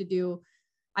 whatever we need to do.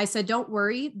 I said, don't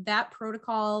worry, that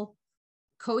protocol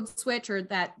code switch, or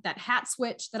that hat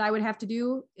switch that I would have to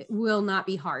do, it will not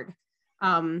be hard.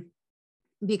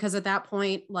 Because at that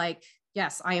point, like,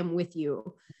 yes, I am with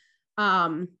you.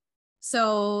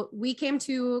 So we came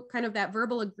to kind of that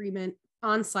verbal agreement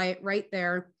on site right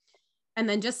there. And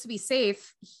then just to be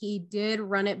safe, he did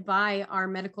run it by our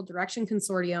medical direction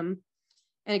consortium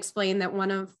and explain that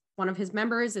one of his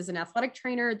members is an athletic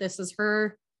trainer. This is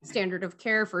her standard of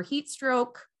care for heat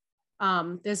stroke.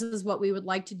 This is what we would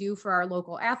like to do for our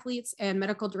local athletes. And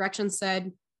medical direction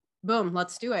said, boom,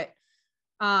 let's do it.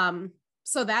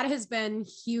 So that has been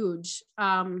huge.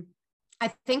 I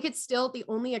think it's still the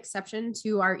only exception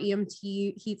to our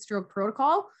EMT heat stroke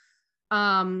protocol.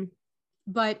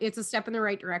 But it's a step in the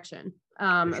right direction,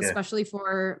 sure, especially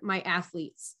for my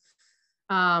athletes.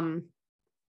 And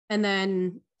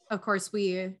then, of course,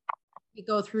 we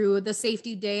go through the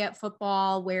safety day at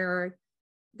football, where,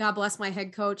 God bless my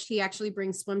head coach, he actually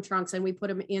brings swim trunks and we put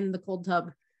them in the cold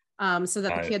tub, so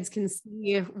that the kids can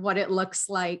see what it looks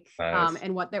like,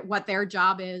 and what their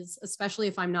job is, especially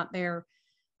if I'm not there.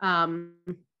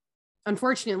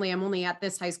 Unfortunately, I'm only at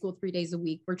this high school 3 days a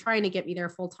week. We're trying to get me there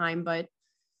full time, but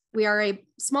we are a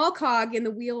small cog in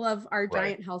the wheel of our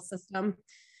giant health system.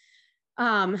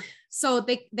 So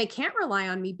they can't rely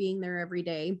on me being there every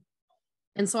day.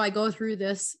 And so I go through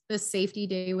this safety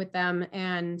day with them.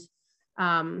 And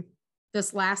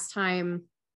this last time,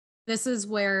 this is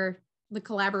where the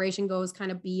collaboration goes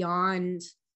kind of beyond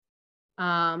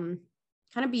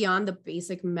the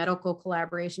basic medical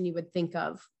collaboration you would think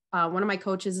of. One of my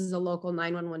coaches is a local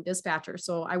 911 dispatcher,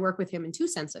 so I work with him in two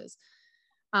senses.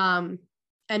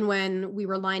 And when we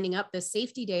were lining up the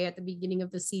safety day at the beginning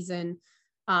of the season,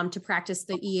 to practice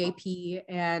the EAP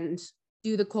and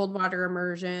do the cold water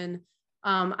immersion,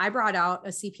 I brought out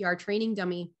a CPR training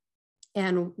dummy.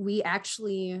 And he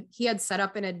had set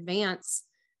up in advance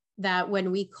that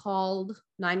when we called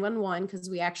 911, because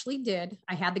we actually did,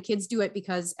 I had the kids do it,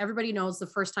 because everybody knows the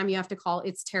first time you have to call,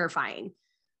 it's terrifying.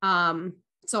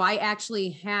 So I actually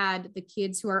had the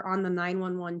kids who are on the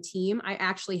 911 team, I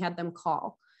actually had them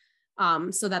call.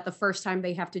 So that the first time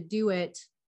they have to do it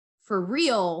for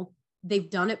real, they've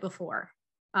done it before.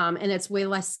 And it's way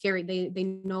less scary. They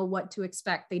know what to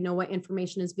expect. They know what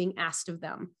information is being asked of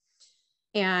them.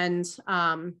 And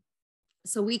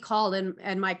so we called,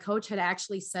 and my coach had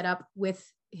actually set up with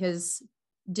his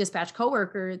dispatch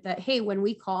coworker that, hey, when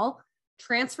we call,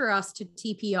 transfer us to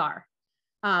TPR.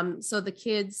 So the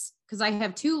kids, because I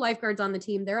have 2 lifeguards on the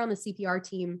team, they're on the CPR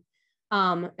team.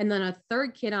 And then a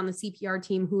third kid on the CPR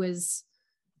team who is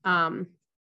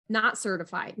not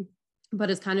certified, but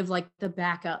is kind of like the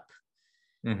backup.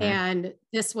 Mm-hmm. And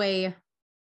this way,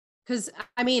 because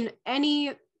I mean,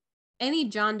 any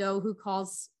John Doe who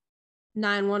calls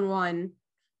 911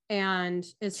 and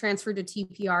is transferred to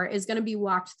TPR is going to be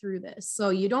walked through this. So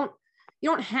you don't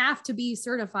have to be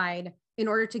certified in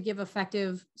order to give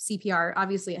effective CPR.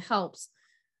 Obviously it helps,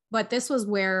 but this was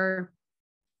where,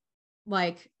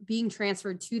 like, being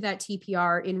transferred to that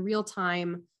TPR in real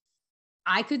time,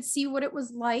 I could see what it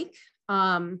was like.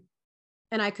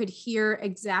 And I could hear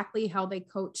exactly how they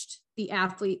coached the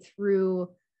athlete through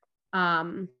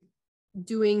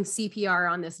doing CPR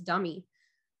on this dummy.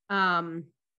 And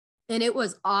it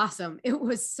was awesome. It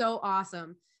was so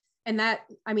awesome. And that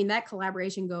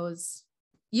collaboration goes,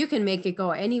 you can make it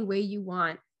go any way you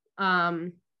want.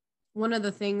 One of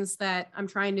the things that I'm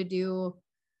trying to do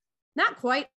not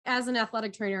quite as an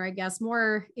athletic trainer, I guess,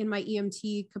 more in my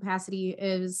EMT capacity,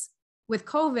 is with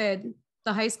COVID,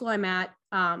 the high school I'm at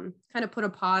kind of put a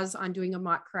pause on doing a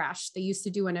mock crash. They used to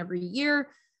do one every year,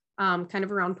 kind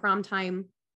of around prom time.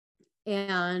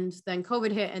 And then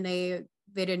COVID hit and they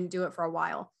didn't do it for a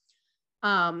while.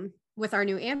 With our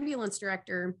new ambulance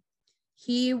director,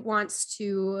 he wants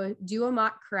to do a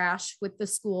mock crash with the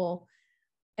school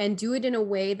and do it in a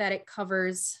way that it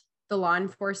covers the law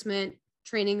enforcement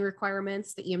training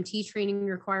requirements, the EMT training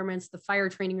requirements, the fire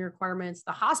training requirements,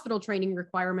 the hospital training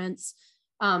requirements.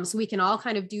 So we can all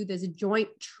kind of do this joint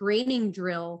training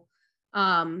drill,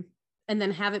 and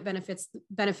then have it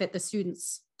benefit the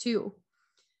students too.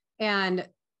 And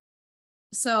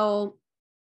so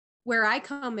where I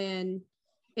come in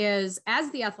is,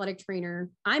 as the athletic trainer,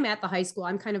 I'm at the high school.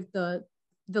 I'm kind of the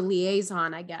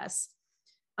liaison, I guess.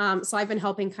 So I've been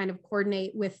helping kind of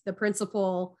coordinate with the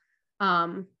principal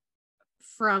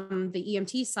from the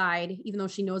EMT side, even though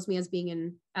she knows me as being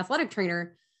an athletic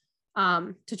trainer,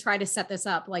 to try to set this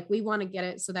up. Like, we want to get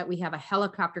it so that we have a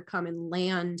helicopter come and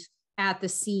land at the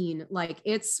scene. Like,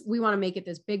 we want to make it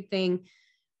this big thing.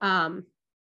 And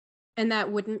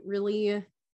that wouldn't really,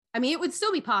 I mean, it would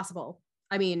still be possible.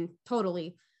 I mean,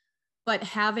 totally. But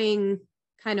having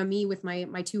kind of me with my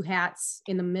two hats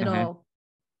in the middle,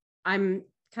 I'm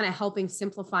kind of helping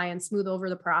simplify and smooth over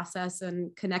the process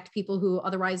and connect people who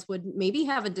otherwise would maybe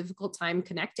have a difficult time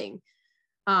connecting.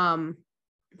 So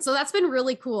that's been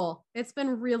really cool. It's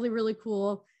been really, really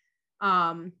cool.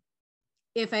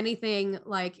 If anything,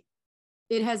 like,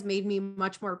 it has made me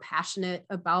much more passionate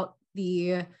about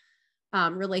the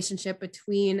relationship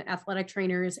between athletic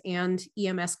trainers and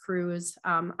EMS crews.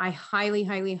 I highly,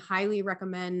 highly, highly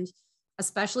recommend,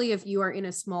 especially if you are in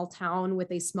a small town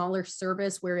with a smaller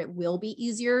service where it will be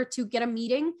easier to get a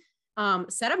meeting,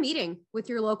 set a meeting with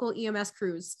your local EMS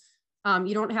crews.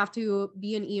 You don't have to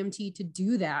be an EMT to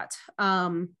do that. I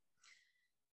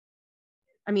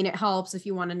mean, it helps if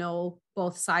you want to know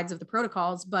both sides of the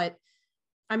protocols, but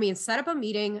I mean, set up a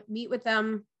meeting, meet with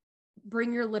them,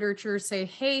 bring your literature, say,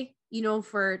 hey, you know,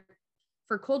 for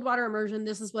cold water immersion,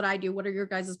 this is what I do. What are your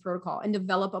guys' protocol? And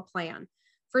develop a plan.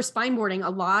 For spine boarding, a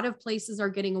lot of places are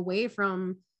getting away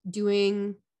from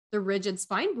doing the rigid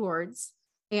spine boards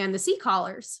and the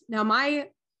C-collars. Now, my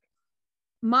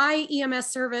EMS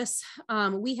service,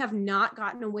 we have not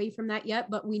gotten away from that yet,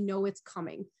 but we know it's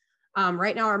coming.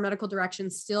 Right now, our medical direction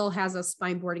still has us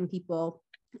spine boarding people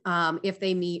if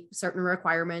they meet certain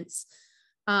requirements.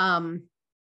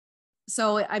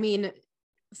 So, I mean,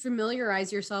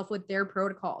 familiarize yourself with their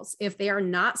protocols. If they are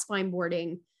not spine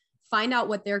boarding, find out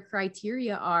what their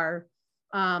criteria are,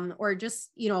 or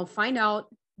just, you know, find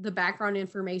out the background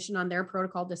information on their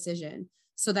protocol decision,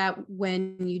 so that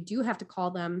when you do have to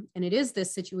call them and it is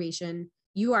this situation,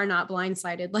 you are not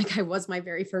blindsided like I was my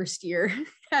very first year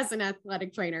as an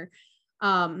athletic trainer.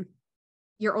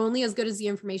 You're only as good as the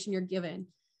information you're given,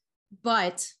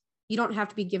 but you don't have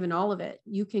to be given all of it.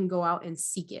 You can go out and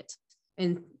seek it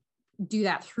and do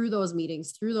that through those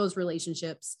meetings, through those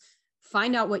relationships.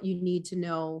 Find out what you need to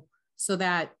know so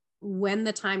that when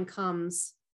the time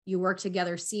comes, you work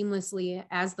together seamlessly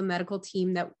as the medical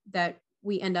team that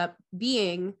we end up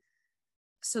being,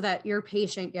 so that your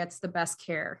patient gets the best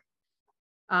care.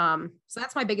 So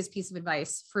that's my biggest piece of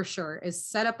advice for sure, is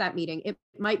set up that meeting. It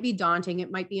might be daunting. It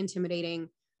might be intimidating,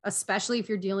 especially if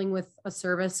you're dealing with a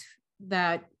service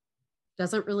that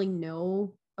doesn't really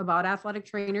know about athletic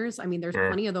trainers. I mean, there's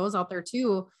plenty of those out there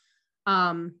too.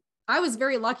 I was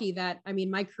very lucky that, I mean,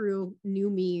 my crew knew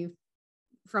me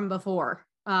from before.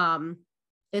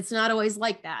 It's not always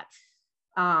like that.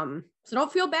 So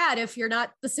don't feel bad if you're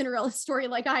not the Cinderella story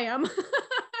like I am.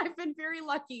 I've been very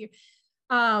lucky.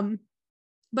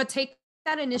 But take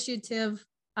that initiative,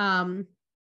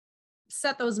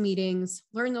 set those meetings,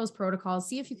 learn those protocols,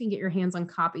 see if you can get your hands on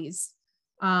copies.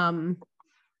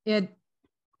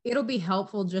 It'll be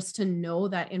helpful just to know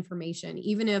that information,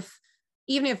 even if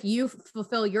you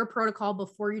fulfill your protocol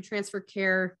before you transfer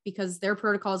care, because their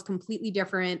protocol is completely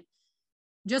different.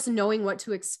 Just knowing what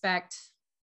to expect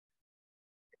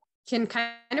can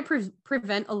kind of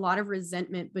prevent a lot of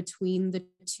resentment between the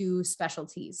two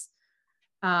specialties.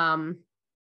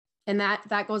 And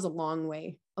that goes a long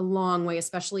way,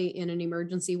 especially in an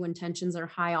emergency when tensions are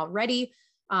high already.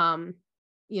 You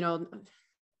know,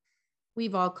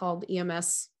 we've all called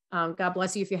EMS. God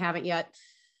bless you if you haven't yet.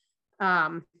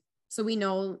 So we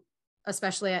know,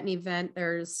 especially at an event,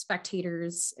 there's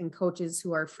spectators and coaches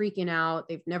who are freaking out.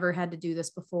 They've never had to do this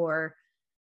before.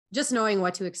 Just knowing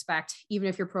what to expect, even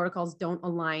if your protocols don't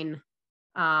align,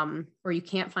 or you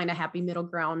can't find a happy middle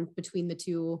ground between the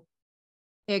two,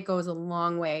 it goes a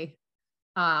long way.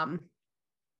 I'll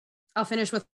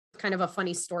finish with kind of a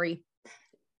funny story.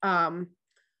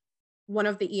 One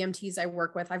of the EMTs I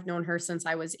work with, I've known her since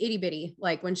I was itty bitty.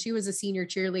 Like when she was a senior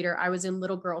cheerleader, I was in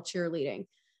little girl cheerleading.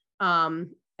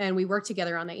 And we work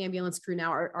together on the ambulance crew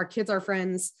now. Our kids are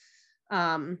friends.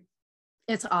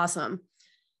 It's awesome.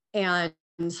 And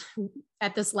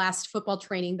at this last football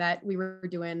training that we were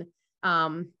doing,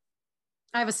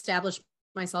 I've established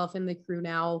myself in the crew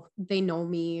now. They know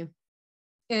me.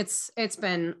 It's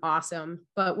been awesome,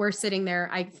 but we're sitting there.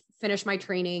 I finished my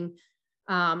training,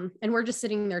 and we're just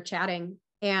sitting there chatting.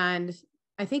 And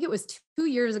I think it was 2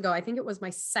 years ago. I think it was my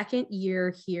second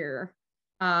year here.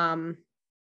 It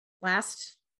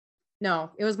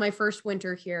was my first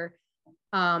winter here.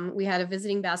 We had a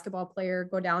visiting basketball player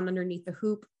go down underneath the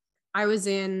hoop. I was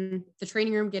in the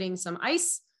training room getting some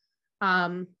ice.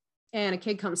 And a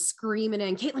kid comes screaming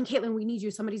in, Caitlin, we need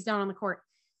you. Somebody's down on the court.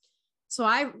 So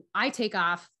I take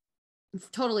off,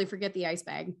 totally forget the ice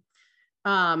bag,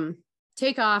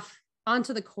 take off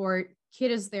onto the court.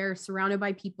 Kid is there surrounded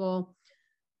by people.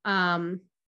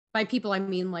 By people, I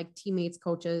mean like teammates,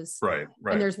 coaches. Right.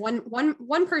 And there's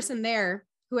one person there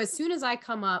who, as soon as I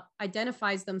come up,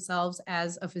 identifies themselves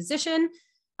as a physician,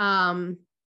 and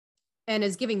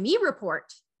is giving me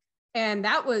report. And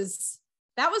that was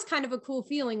kind of a cool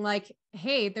feeling. Like,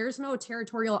 hey, there's no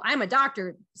territorial, I'm a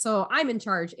doctor, so I'm in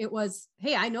charge. It was,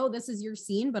 hey, I know this is your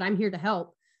scene, but I'm here to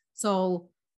help. So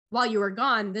while you were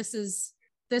gone, this is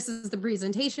the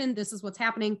presentation. This is what's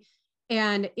happening.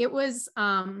 And it was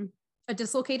a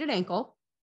dislocated ankle.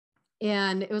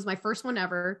 And it was my first one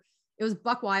ever. It was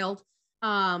buck wild.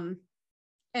 And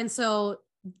so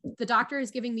the doctor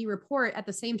is giving me report at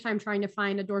the same time, trying to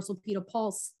find a dorsal pedal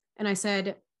pulse. And I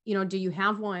said, do you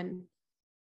have one?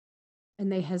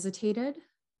 And they hesitated.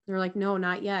 They're like, no,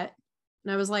 not yet.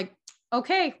 And I was like,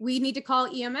 okay, we need to call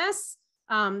EMS.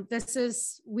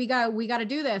 We got to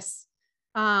do this.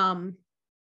 And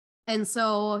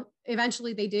so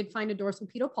eventually they did find a dorsal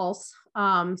pedal pulse.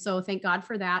 So thank God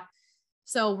for that.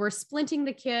 So we're splinting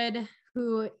the kid,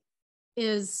 who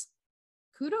is,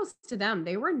 kudos to them.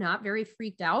 They were not very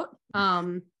freaked out.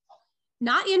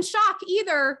 Not in shock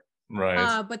either.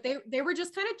 Right. But they were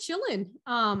just kind of chilling.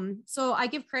 So I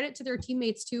give credit to their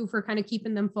teammates too, for kind of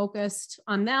keeping them focused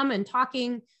on them and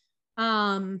talking.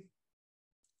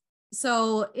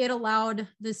 So it allowed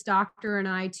this doctor and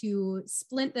I to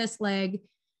splint this leg,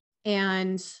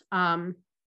 and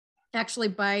actually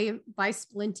by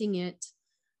splinting it,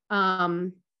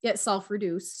 it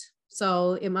self-reduced.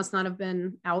 So it must not have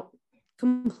been out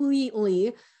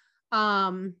completely.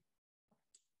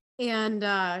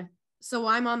 So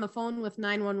I'm on the phone with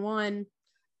 911,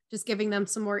 just giving them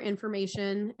some more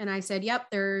information. And I said, yep,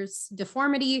 there's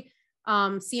deformity.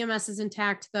 CMS is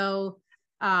intact though.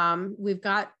 We've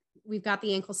got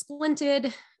the ankle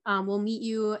splinted. We'll meet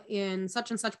you in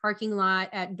such and such parking lot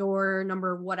at door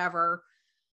number whatever.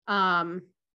 And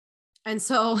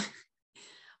so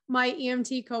my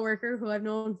EMT coworker, who I've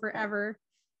known forever,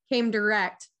 came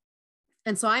direct.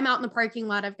 And so I'm out in the parking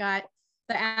lot. I've got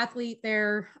the athlete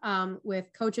there,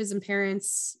 with coaches and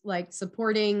parents, like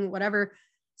supporting whatever.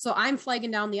 So I'm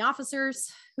flagging down the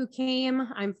officers who came.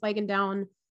 I'm flagging down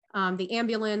the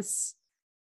ambulance.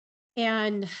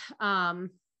 And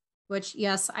which,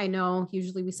 yes, I know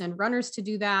usually we send runners to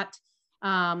do that.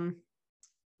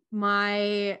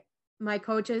 My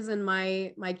coaches and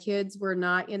my kids were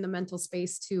not in the mental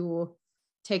space to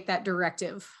take that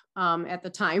directive at the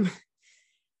time.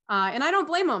 And I don't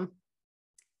blame them.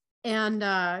 And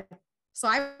so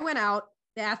I went out.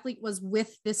 The athlete was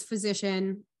with this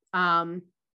physician.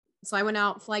 So I went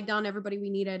out, flagged down everybody we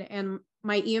needed. And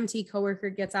my EMT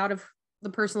coworker gets out of the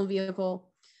personal vehicle.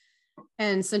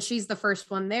 And since she's the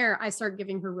first one there, I start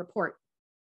giving her report.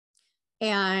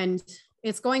 And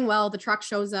it's going well. The truck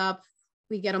shows up.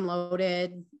 We get them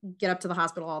loaded, get up to the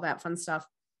hospital, all that fun stuff.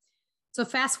 So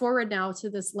fast forward now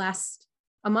to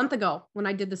a month ago when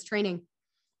I did this training.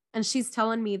 And she's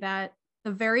telling me that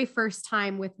the very first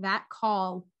time with that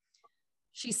call,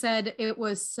 she said it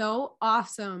was so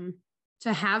awesome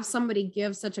to have somebody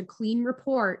give such a clean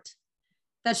report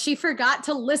that she forgot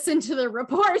to listen to the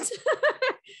report.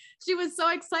 She was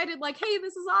so excited, like, hey,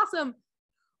 this is awesome.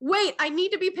 Wait, I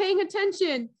need to be paying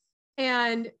attention.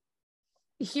 And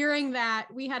hearing that,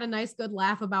 we had a nice, good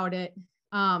laugh about it.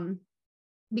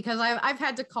 Because I've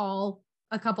had to call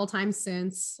a couple times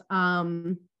since.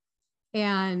 And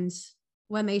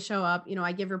when they show up,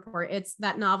 I give report. It's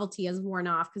that novelty has worn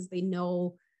off because they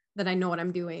know that I know what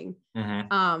I'm doing.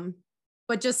 Mm-hmm.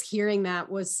 But just hearing that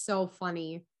was so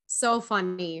funny.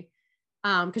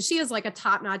 Because she is like a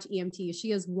top-notch EMT.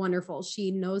 She is wonderful.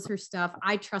 She knows her stuff.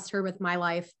 I trust her with my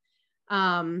life.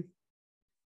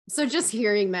 So just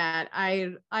hearing that,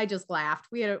 I just laughed.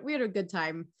 We had a good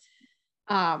time.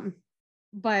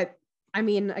 But I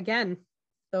mean, again,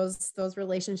 those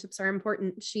relationships are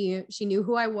important. She knew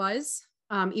who I was,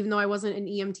 even though I wasn't an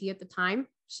EMT at the time.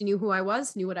 She knew who I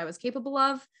was, knew what I was capable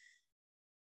of.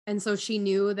 And so she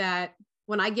knew that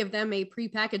when I give them a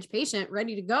prepackaged patient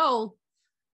ready to go,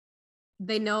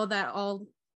 they know that all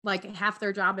like half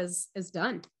their job is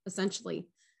done essentially.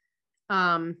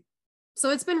 So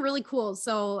it's been really cool.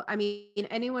 So, I mean,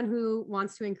 anyone who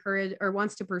wants to encourage or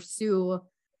wants to pursue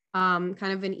kind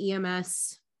of an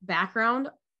EMS background,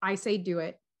 I say do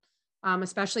it.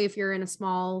 Especially if you're in a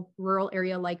small rural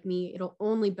area like me, it'll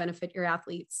only benefit your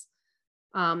athletes.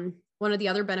 One of the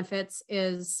other benefits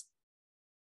is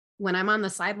when I'm on the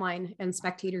sideline and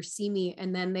spectators see me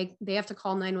and then they have to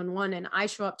call 911 and I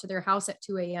show up to their house at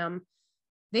 2 a.m.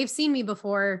 They've seen me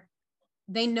before.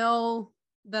 They know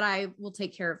that I will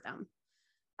take care of them.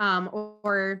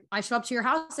 Or I show up to your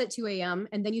house at 2 a.m.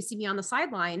 and then you see me on the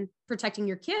sideline protecting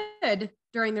your kid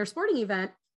during their sporting event.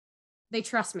 They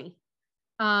trust me.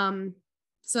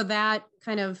 So that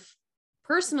kind of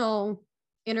personal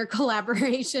inner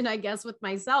collaboration, I guess, with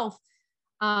myself,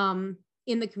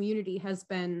 in the community has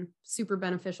been super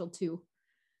beneficial too.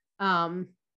 So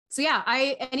yeah,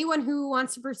 anyone who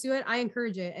wants to pursue it, I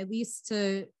encourage it at least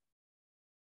to,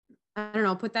 I don't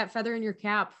know, put that feather in your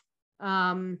cap.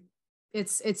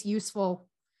 It's useful.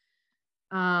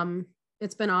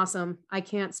 It's been awesome. I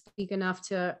can't speak enough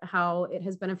to how it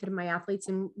has benefited my athletes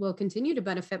and will continue to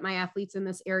benefit my athletes in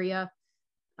this area.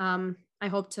 I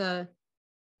hope to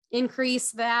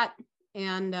increase that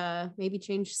and maybe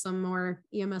change some more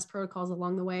EMS protocols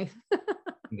along the way.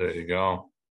 There you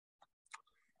go.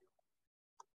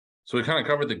 So we kind of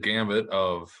covered the gambit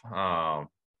of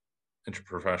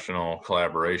interprofessional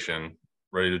collaboration.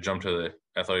 Ready to jump to the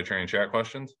athletic training chat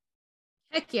questions?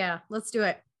 Heck yeah, let's do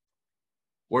it.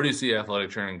 Where do you see athletic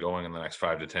training going in the next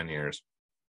 5 to 10 years?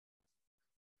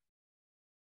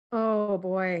 Oh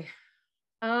boy.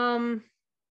 That's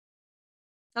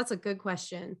a good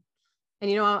question. And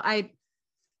you know, I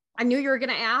knew you were going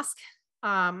to ask.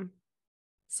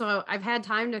 So I've had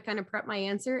time to kind of prep my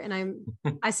answer and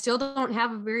I still don't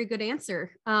have a very good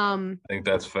answer. I think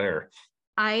that's fair.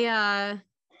 I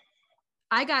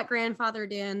got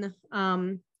grandfathered in.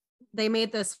 They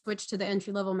made the switch to the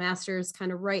entry-level masters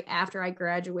kind of right after I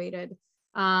graduated.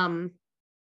 And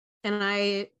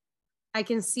I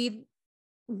can see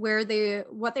what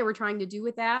they were trying to do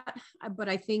with that. But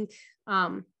I think,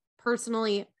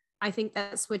 personally, I think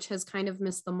that switch has kind of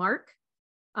missed the mark.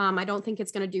 I don't think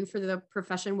it's going to do for the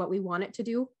profession what we want it to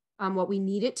do, what we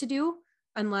need it to do,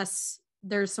 unless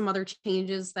there's some other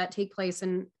changes that take place.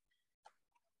 And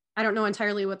I don't know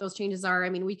entirely what those changes are. I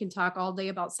mean, we can talk all day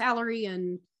about salary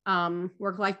and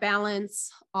work-life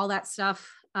balance, all that stuff.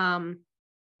 I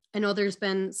know there's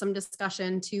been some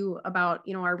discussion too about,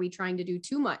 you know, are we trying to do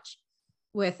too much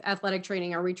with athletic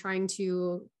training? Are we trying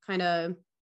to kind of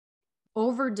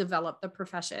overdevelop the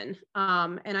profession?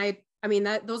 And I mean,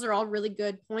 those are all really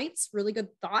good points, really good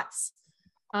thoughts.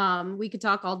 We could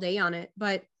talk all day on it,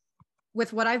 but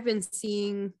with what I've been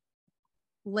seeing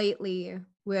lately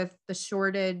with the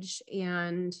shortage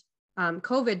and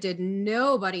COVID did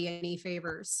nobody any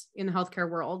favors in the healthcare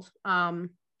world.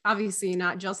 Obviously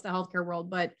not just the healthcare world,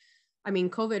 but I mean,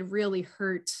 COVID really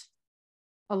hurt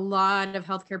a lot of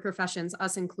healthcare professions,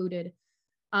 us included.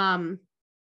 I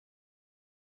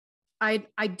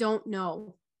don't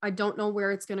know. I don't know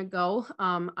where it's going to go.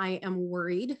 I am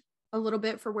worried a little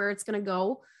bit for where it's going to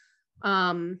go.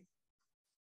 I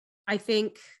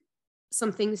think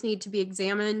some things need to be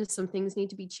examined. Some things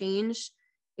need to be changed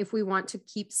if we want to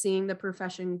keep seeing the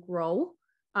profession grow.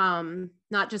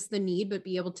 Not just the need, but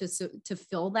be able to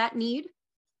fill that need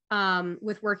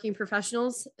with working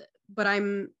professionals. But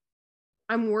I'm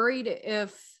worried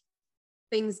if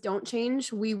things don't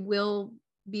change, we will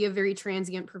be a very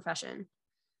transient profession.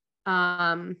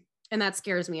 And that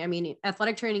scares me. I mean,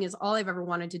 athletic training is all I've ever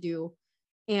wanted to do.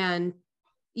 And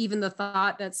even the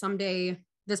thought that someday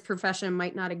this profession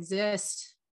might not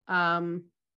exist,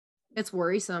 it's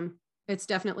worrisome. It's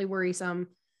definitely worrisome.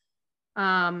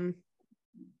 So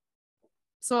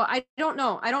I don't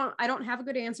know. I don't have a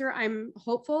good answer. I'm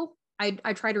hopeful. I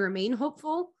try to remain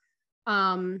hopeful.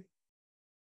 But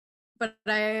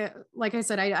like I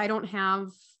said, I don't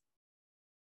have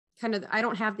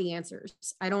the answers.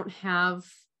 I don't have,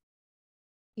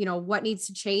 you know, what needs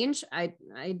to change. I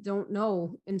don't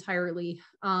know entirely.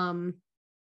 I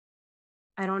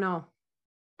don't know.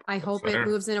 I hope it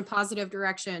moves in a positive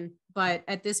direction, but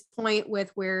at this point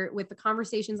with the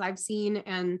conversations I've seen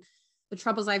and the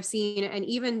troubles I've seen, and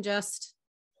even just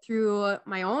through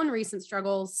my own recent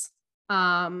struggles,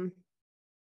 burnout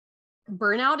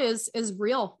is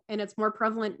real, and it's more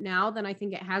prevalent now than I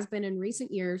think it has been in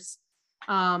recent years.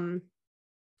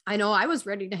 I know I was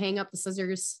ready to hang up the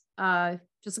scissors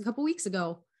just a couple weeks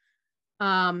ago.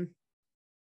 I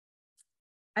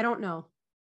don't know.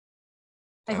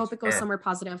 I hope it goes somewhere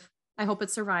positive. I hope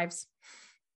it survives.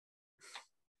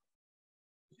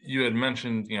 You had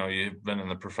mentioned, you've been in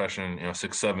the profession,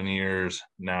 6-7 years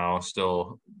now,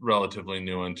 still relatively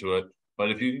new into it.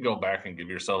 But if you could go back and give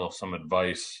yourself some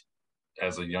advice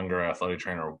as a younger athletic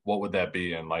trainer, what would that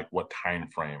be? And like, what time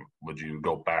frame would you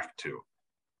go back to?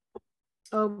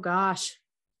 Oh gosh.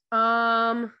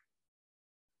 Oh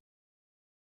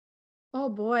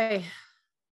boy.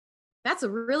 That's a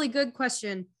really good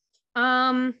question.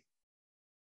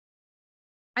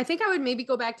 I think I would maybe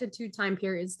go back to 2 time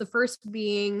periods. The first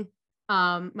being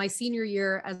my senior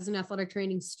year as an athletic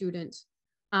training student.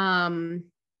 And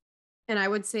I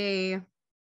would say,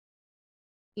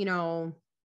 oh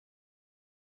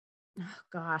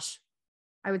gosh,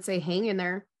 I would say hang in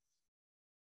there.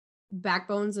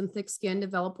 Backbones and thick skin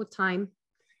develop with time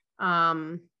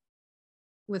and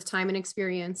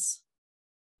experience.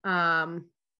 I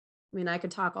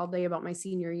could talk all day about my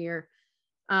senior year.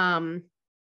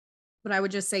 But I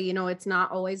would just say, it's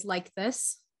not always like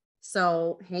this.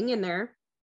 So hang in there.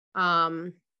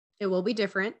 It will be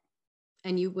different,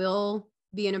 and you will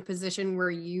be in a position where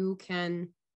you can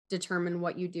determine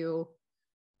what you do,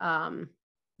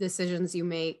 decisions you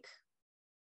make.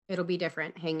 It'll be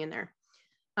different. Hang in there.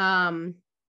 And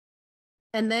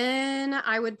then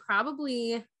I would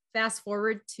probably fast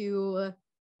forward to,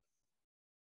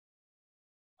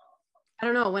 I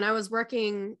don't know, when I was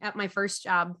working at my first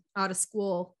job out of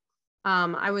school.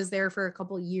 I was there for a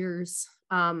couple of years.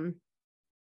 I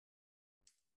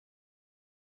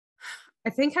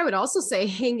think I would also say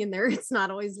hang in there. It's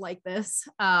not always like this.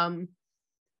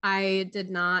 I did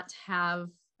not have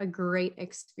a great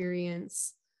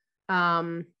experience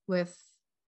with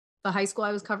the high school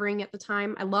I was covering at the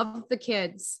time. I loved the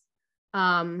kids,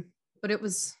 but it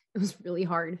was really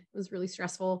hard. It was really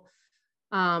stressful.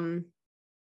 But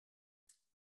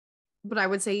I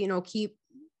would say,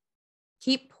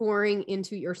 keep pouring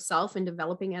into yourself and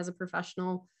developing as a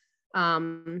professional,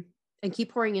 and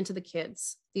keep pouring into the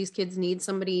kids. These kids need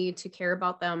somebody to care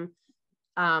about them.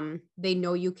 They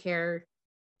know you care.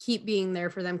 Keep being there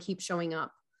for them. Keep showing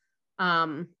up.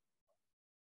 And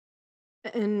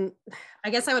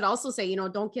I guess I would also say,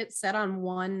 don't get set on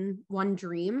one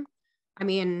dream.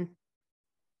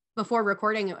 Before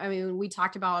recording, we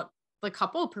talked about the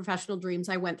couple of professional dreams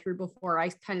I went through before I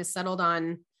kind of settled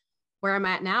on where I'm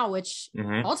at now, which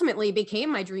ultimately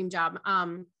became my dream job.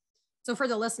 So for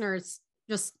the listeners,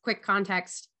 just quick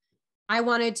context, I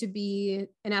wanted to be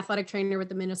an athletic trainer with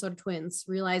the Minnesota Twins.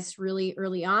 Realized really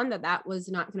early on that was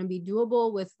not going to be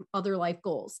doable with other life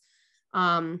goals.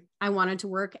 I wanted to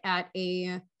work at a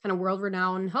kind of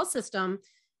world-renowned health system,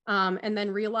 and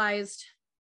then realized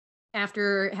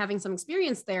after having some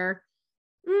experience there,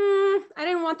 I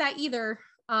didn't want that either.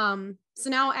 So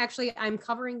now actually I'm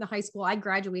covering the high school I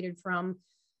graduated from.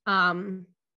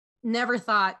 Never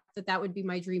thought that would be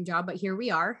my dream job, but here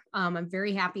we are. I'm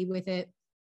very happy with it.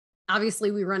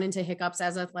 Obviously we run into hiccups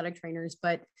as athletic trainers,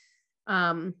 but,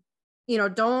 don't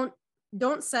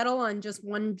settle on just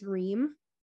one dream.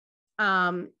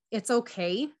 It's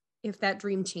okay if that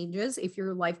dream changes, if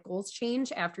your life goals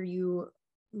change after you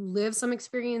live some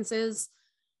experiences.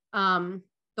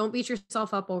 Don't beat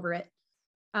yourself up over it.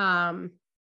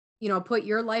 Put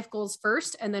your life goals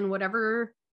first, and then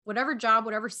whatever job,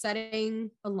 whatever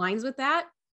setting aligns with that,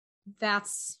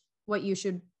 that's what you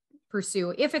should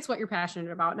pursue if it's what you're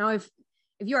passionate about. Now, if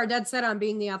you are dead set on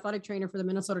being the athletic trainer for the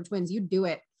Minnesota Twins, you do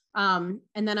it. And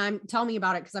then tell me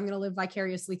about it, because I'm going to live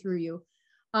vicariously through you.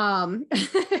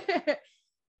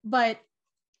 But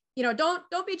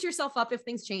don't beat yourself up if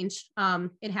things change.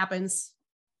 It happens.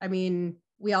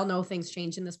 We all know things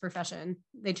change in this profession.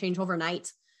 They change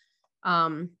overnight.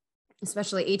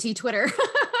 Especially AT Twitter.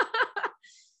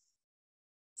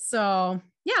 So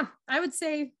yeah, I would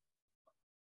say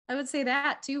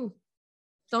that too.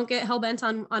 Don't get hell bent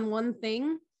on one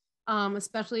thing,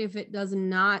 especially if it does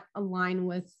not align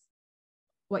with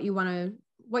what you want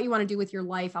to do with your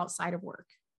life outside of work.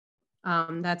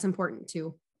 That's important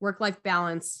too. Work-life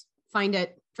balance. Find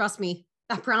it. Trust me.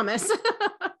 I promise.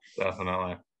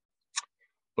 Definitely.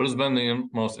 What has been the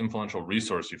most influential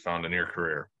resource you found in your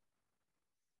career?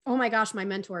 Oh my gosh, my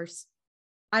mentors.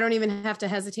 I don't even have to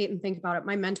hesitate and think about it.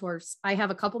 My mentors. I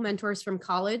have a couple mentors from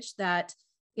college that,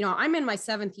 I'm in my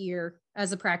 7th year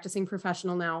as a practicing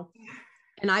professional now,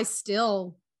 and I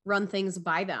still run things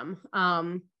by them.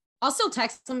 I'll still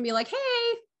text them and be like,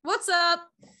 hey, what's up?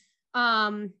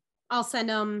 I'll send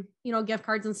them, gift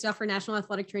cards and stuff for National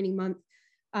Athletic Training Month.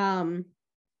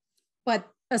 But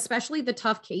especially the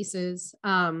tough cases,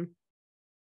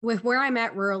 with where I'm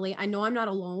at rurally, I know I'm not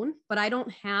alone, but I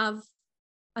don't have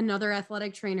another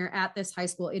athletic trainer at this high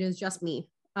school. It is just me.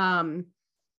 I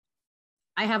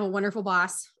have a wonderful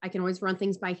boss. I can always run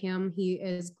things by him. He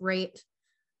is great.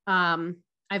 I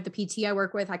have the PT I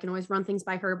work with. I can always run things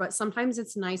by her, but sometimes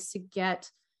it's nice to get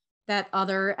that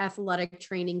other athletic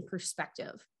training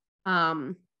perspective.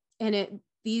 And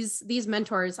these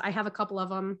mentors, I have a couple of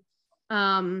them.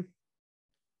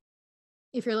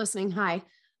 If you're listening, hi.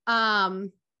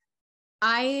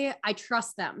 I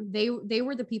trust them. They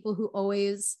were the people who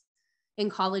always, in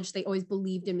college, they always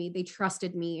believed in me. They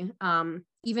trusted me.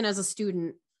 Even as a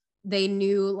student, they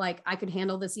knew like I could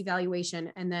handle this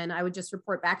evaluation. And then I would just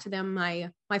report back to them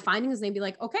my findings. And they'd be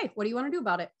like, okay, what do you want to do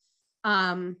about it?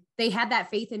 They had that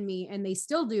faith in me, and they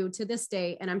still do to this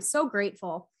day. And I'm so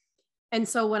grateful. And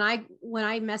so when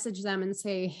I message them and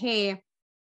say, hey,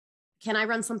 can I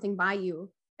run something by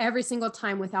you? Every single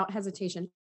time without hesitation,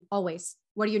 always,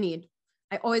 what do you need?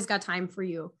 I always got time for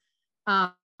you. And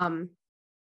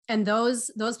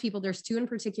those people, there's two in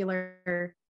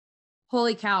particular.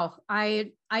 Holy cow.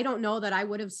 I don't know that I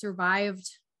would have survived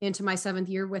into my 7th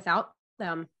year without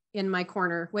them in my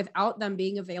corner, without them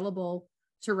being available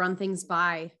to run things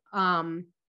by.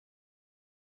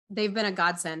 They've been a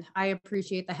godsend. I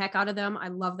appreciate the heck out of them. I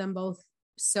love them both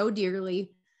so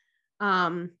dearly.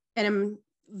 And I'm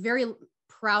very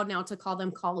proud now to call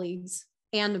them colleagues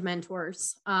and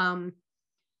mentors. And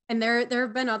there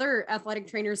have been other athletic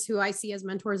trainers who I see as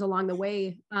mentors along the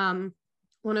way. One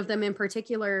of them in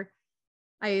particular,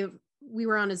 we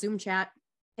were on a Zoom chat,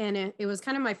 and it was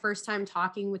kind of my first time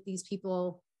talking with these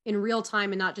people in real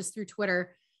time and not just through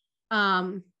Twitter.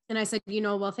 And I said,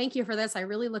 well, thank you for this. I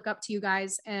really look up to you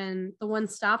guys. And the one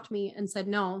stopped me and said,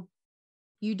 no,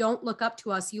 you don't look up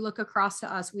to us. You look across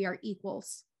to us. We are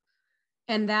equals.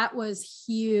 And that was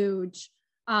huge.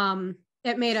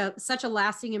 It made such a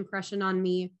lasting impression on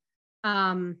me.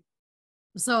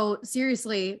 So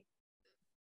seriously,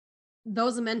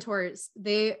 those mentors,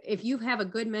 if you have a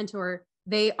good mentor,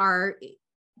 they are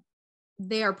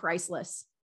priceless.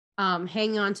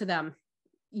 Hang on to them,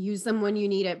 use them when you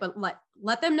need it, but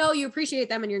let them know you appreciate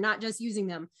them and you're not just using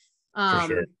them. For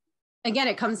sure. Again,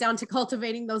 it comes down to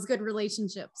cultivating those good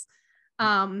relationships.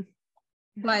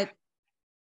 But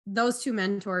those two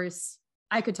mentors,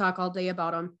 I could talk all day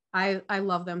about them. I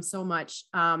love them so much.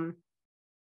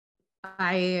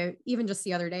 I even just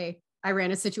the other day, I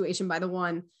ran a situation by the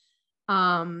one.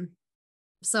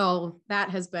 So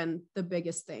that has been the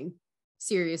biggest thing,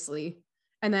 seriously.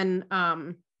 And then,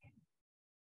 I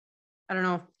don't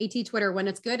know, AT Twitter, when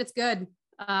it's good, it's good.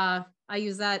 I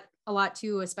use that a lot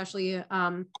too, especially,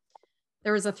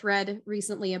 there was a thread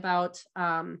recently about,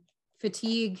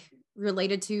 fatigue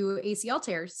related to ACL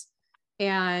tears.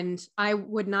 And I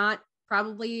would not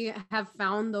probably have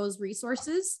found those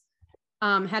resources,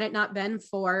 had it not been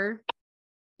for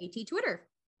AT Twitter.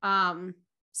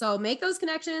 So make those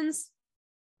connections,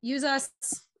 use us.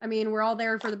 I mean, we're all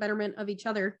there for the betterment of each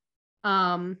other.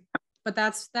 But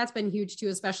that's been huge too,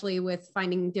 especially with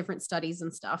finding different studies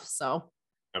and stuff. So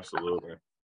absolutely.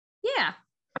 Yeah.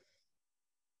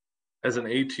 As an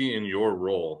AT in your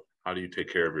role, how do you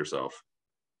take care of yourself?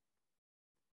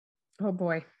 Oh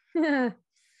boy.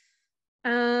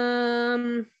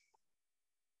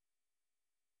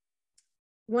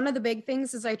 One of the big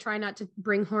things is I try not to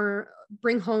bring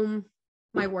home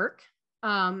my work.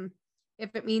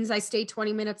 If it means I stay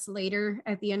 20 minutes later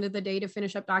at the end of the day to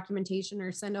finish up documentation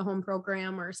or send a home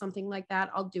program or something like that,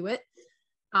 I'll do it.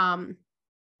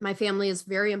 My family is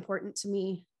very important to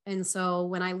me. And so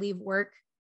when I leave work,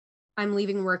 I'm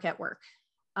leaving work at work.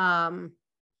 There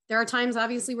are times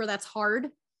obviously where that's hard,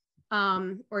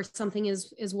 or something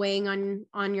is weighing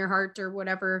on your heart or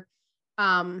whatever.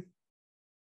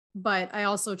 But I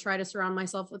also try to surround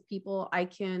myself with people I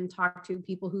can talk to,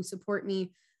 people who support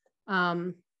me,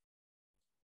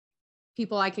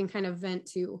 people I can kind of vent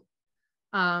to.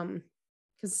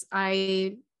 Because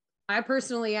I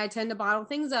personally, I tend to bottle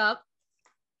things up,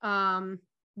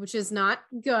 which is not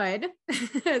good.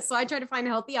 So I try to find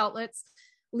healthy outlets,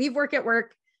 leave work at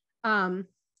work. And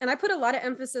I put a lot of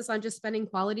emphasis on just spending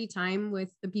quality time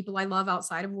with the people I love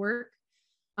outside of work,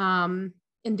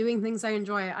 and doing things I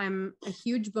enjoy. I'm a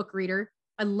huge book reader.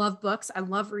 I love books. I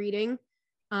love reading.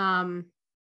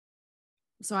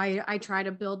 So I try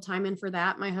to build time in for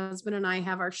that. My husband and I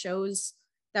have our shows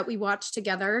that we watch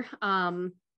together,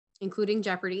 including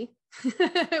Jeopardy.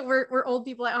 We're old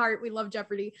people at heart. We love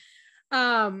Jeopardy.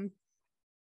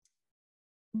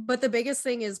 But the biggest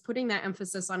thing is putting that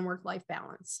emphasis on work-life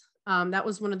balance. That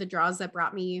was one of the draws that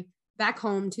brought me back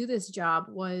home to this job,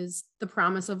 was the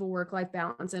promise of a work-life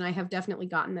balance. And I have definitely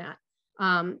gotten that.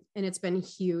 And it's been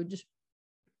huge.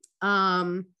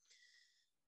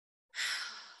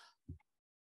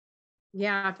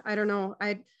 Yeah, I don't know.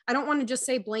 I don't want to just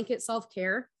say blanket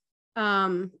self-care,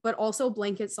 but also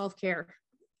blanket self-care.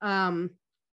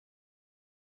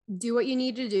 Do what you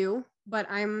need to do, but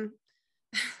I'm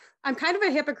kind of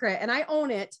a hypocrite, and I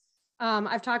own it.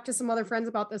 I've talked to some other friends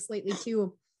about this lately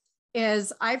too,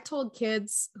 is I've told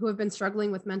kids who have been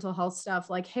struggling with mental health stuff,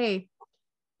 like, hey,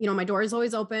 my door is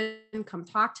always open. Come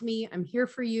talk to me. I'm here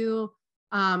for you.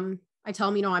 I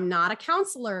tell them, I'm not a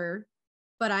counselor,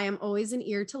 but I am always an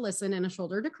ear to listen and a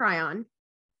shoulder to cry on.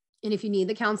 And if you need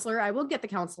the counselor, I will get the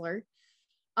counselor.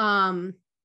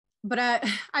 But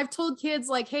I've told kids,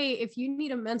 like, hey, if you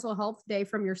need a mental health day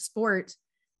from your sport,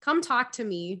 come talk to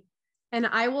me and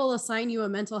I will assign you a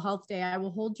mental health day. I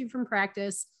will hold you from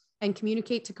practice and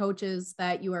communicate to coaches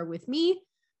that you are with me.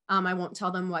 I won't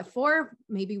tell them what for.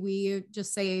 Maybe we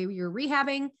just say you're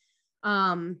rehabbing.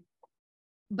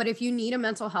 But if you need a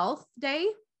mental health day,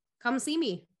 come see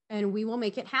me and we will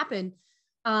make it happen.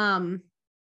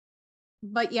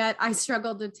 But yet I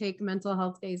struggle to take mental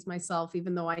health days myself,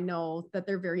 even though I know that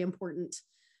they're very important.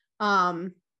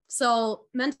 So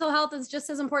mental health is just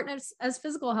as important as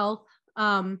physical health.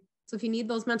 So if you need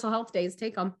those mental health days,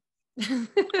 take them.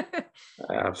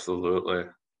 Absolutely.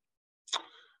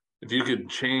 If you could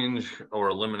change or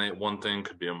eliminate one thing,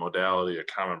 could be a modality, a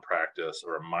common practice,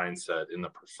 or a mindset in the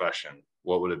profession,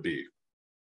 what would it be?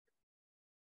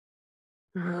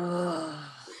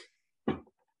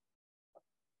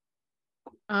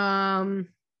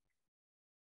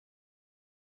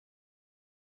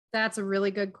 That's a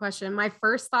really good question. My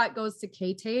first thought goes to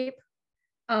K-tape,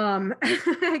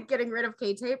 getting rid of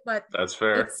K-tape, but that's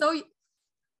fair. It's so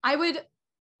I would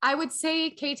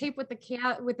say K-tape with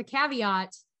the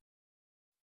caveat,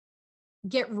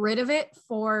 get rid of it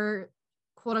for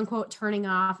quote unquote turning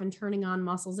off and turning on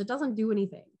muscles. It doesn't do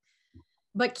anything,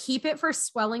 but keep it for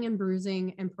swelling and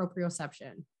bruising and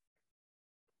proprioception.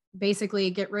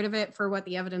 Basically, get rid of it for what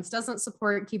the evidence doesn't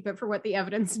support, keep it for what the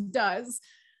evidence does.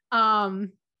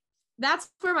 That's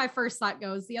where my first thought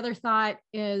goes. The other thought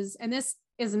is, and this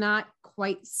is not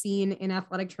quite seen in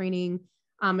athletic training,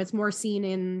 it's more seen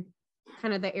in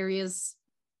kind of the areas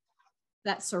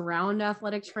that surround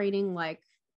athletic training, like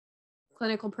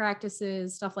clinical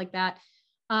practices, stuff like that.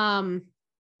 I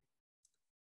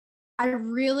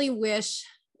really wish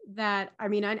that,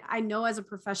 I know as a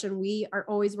profession, we are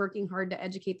always working hard to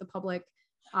educate the public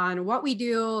on what we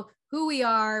do, who we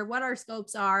are, what our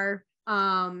scopes are.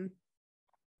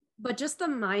 But just the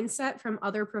mindset from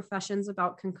other professions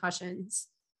about concussions.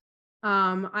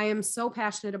 I am so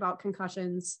passionate about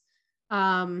concussions.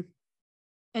 And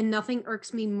nothing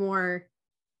irks me more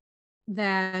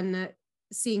than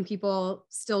seeing people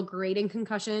still grading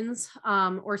concussions,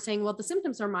 or saying, well, the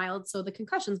symptoms are mild, so the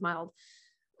concussion's mild.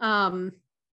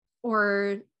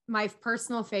 Or my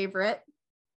personal favorite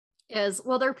is,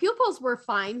 well, their pupils were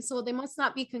fine, so they must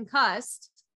not be concussed.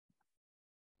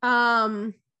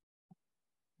 Love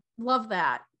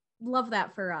that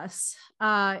for us.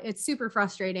 It's super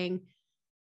frustrating.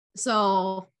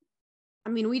 So,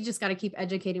 we just got to keep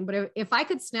educating, but if I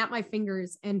could snap my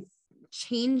fingers and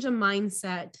change a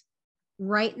mindset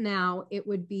right now, it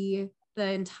would be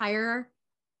the entire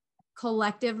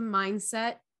collective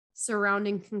mindset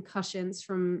surrounding concussions,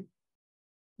 from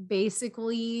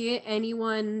basically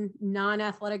anyone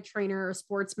non-athletic trainer or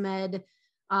sports med,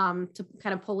 to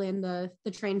kind of pull in the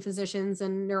trained physicians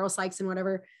and neuropsychs and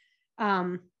whatever.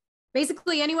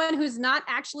 Basically anyone who's not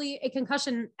actually a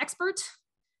concussion expert.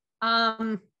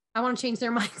 I want to change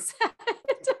their mindset.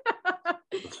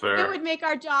 That's fair. It would make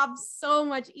our job so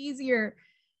much easier.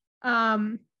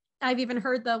 I've even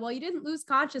heard well, you didn't lose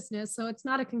consciousness, so it's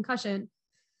not a concussion.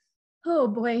 Oh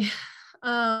boy.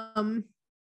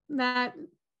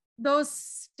 Those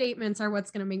statements are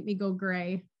what's going to make me go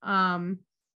gray. That's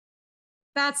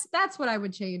what I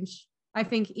would change. I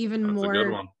think even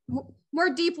more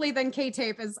deeply than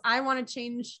K-tape is, I want to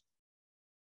change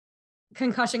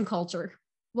concussion culture.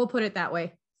 We'll put it that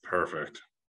way. Perfect.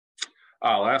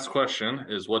 Last question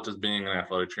is, what does being an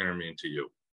athletic trainer mean to you?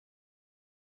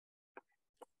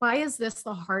 Why is this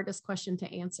the hardest question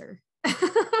to answer?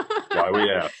 Why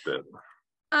we asked it.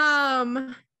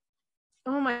 Oh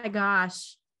my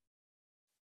gosh.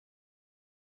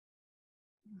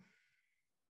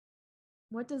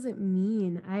 What does it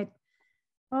mean?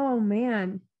 Oh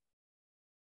man.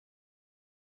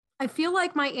 I feel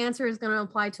like my answer is going to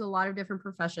apply to a lot of different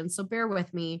professions, so bear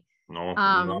with me. No,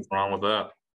 nothing wrong with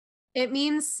that. It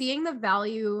means seeing the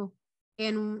value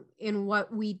in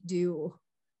what we do,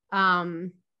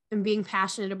 and being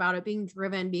passionate about it, being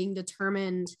driven, being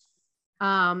determined.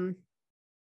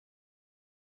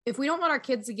 If we don't want our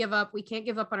kids to give up, we can't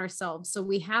give up on ourselves. So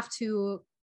we have to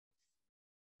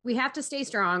stay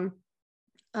strong.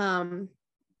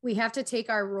 We have to take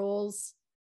our roles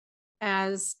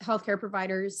as healthcare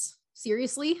providers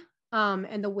seriously,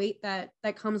 and the weight that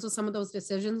comes with some of those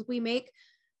decisions we make.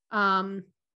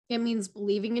 It means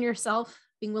believing in yourself,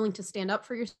 being willing to stand up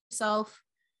for yourself.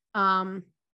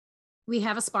 We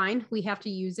have a spine, we have to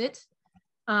use it.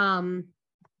 It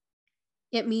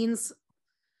means,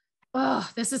 oh,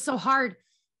 this is so hard.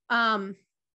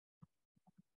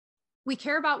 We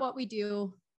care about what we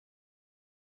do.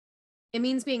 It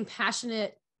means being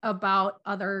passionate about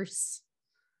others.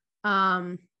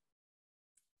 It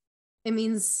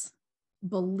means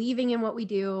believing in what we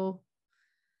do,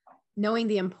 knowing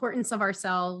the importance of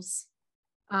ourselves,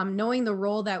 knowing the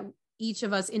role that each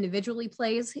of us individually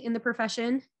plays in the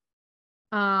profession.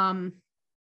 Gosh,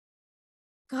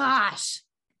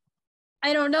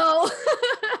 I don't know.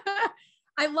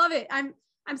 I love it. I'm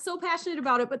so passionate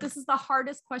about it, but this is the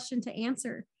hardest question to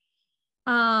answer.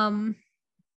 I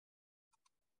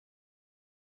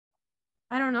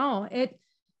don't know.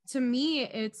 To me,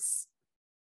 it's,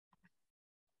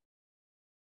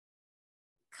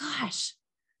 gosh,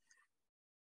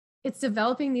 it's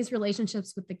developing these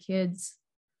relationships with the kids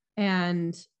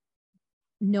and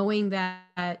knowing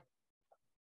that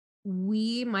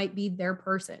we might be their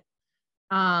person,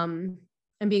 and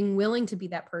being willing to be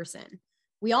that person.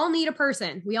 We all need a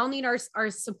person. We all need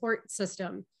our support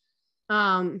system.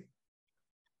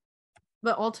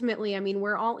 But ultimately, I mean,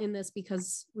 we're all in this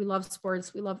because we love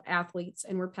sports, we love athletes,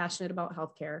 and we're passionate about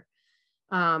healthcare.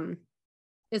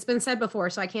 It's been said before,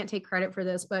 so I can't take credit for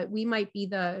this, but we might be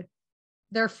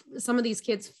some of these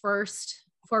kids' first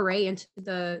foray into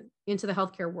the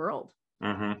healthcare world.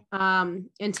 And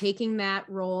taking that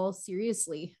role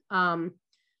seriously. You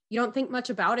don't think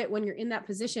much about it when you're in that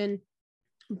position,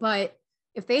 but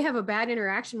if they have a bad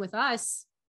interaction with us,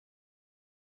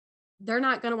 they're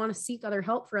not going to want to seek other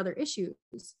help for other issues.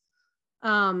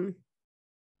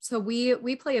 So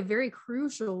we play a very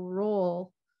crucial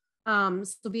role.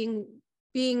 So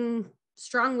being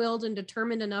strong-willed and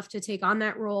determined enough to take on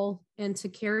that role and to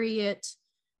carry it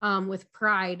with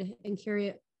pride and carry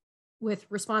it with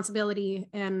responsibility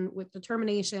and with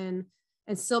determination,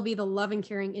 and still be the loving,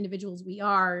 caring individuals we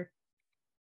are.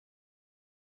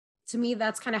 To me,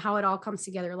 that's kind of how it all comes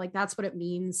together. Like, that's what it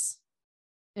means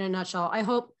in a nutshell. I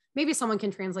hope maybe someone can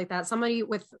translate that. Somebody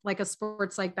with like a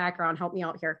sports like background, help me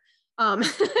out here. But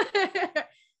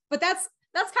that's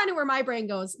kind of where my brain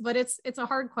goes, but it's a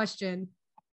hard question.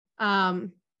 I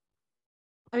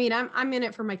mean, I'm in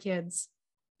it for my kids.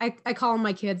 I call them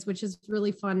my kids, which is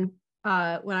really fun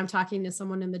when I'm talking to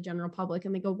someone in the general public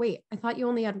and they go, wait, I thought you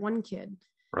only had one kid.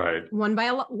 Right. One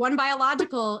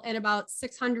biological and about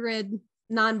 600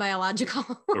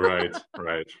 non-biological. Right.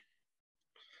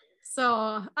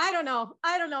 So I don't know.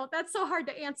 That's so hard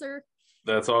to answer.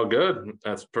 That's all good.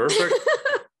 That's perfect.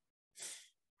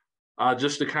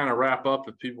 Just to kind of wrap up,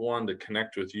 if people wanted to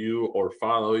connect with you or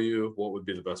follow you, what would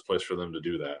be the best place for them to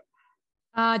do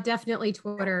that? Definitely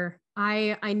Twitter.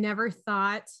 I never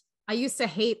thought, I used to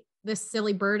hate this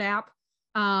silly bird app.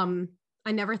 I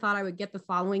never thought I would get the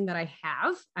following that I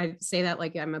have. I say that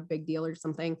like I'm a big deal or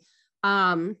something.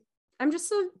 I'm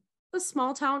just a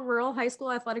small town rural high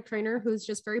school athletic trainer who's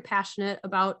just very passionate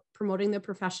about promoting the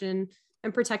profession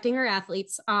and protecting our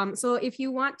athletes. So if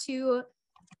you want to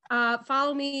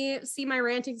follow me, see my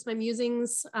rantings, my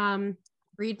musings,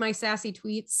 read my sassy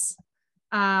tweets,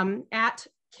 at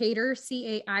Caiter,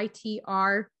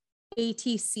 CAITR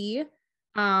ATC.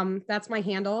 That's my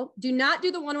handle. Do not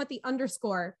do the one with the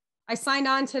underscore. I signed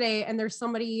on today and there's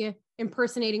somebody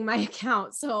impersonating my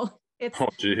account. So it's,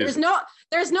 there's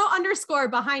no underscore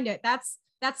behind it. That's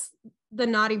the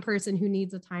naughty person who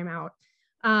needs a timeout.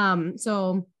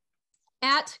 So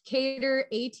at Caiter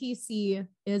ATC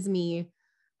is me.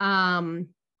 Come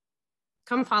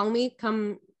follow me.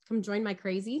 Come join my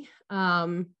crazy.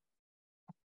 Yeah.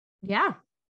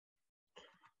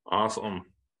 Awesome.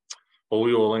 Well,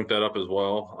 we will link that up as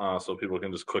well, so people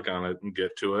can just click on it and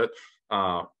get to it.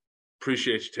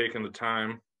 Appreciate you taking the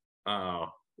time.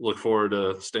 Look forward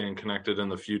to staying connected in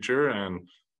the future, and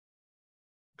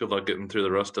good luck getting through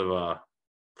the rest of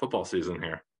football season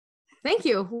here. Thank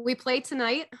you. We play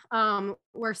tonight.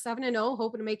 We're 7-0,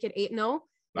 hoping to make it 8-0.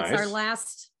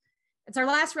 Nice. It's our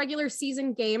last regular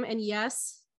season game, and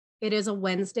yes, it is a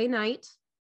Wednesday night.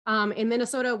 In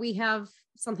Minnesota, we have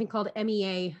something called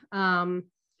MEA,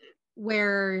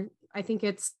 where I think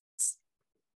it's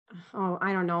oh,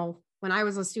 I don't know. When I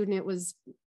was a student, it was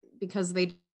because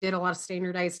they did a lot of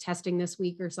standardized testing this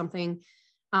week or something.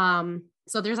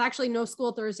 So there's actually no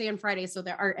school Thursday and Friday. So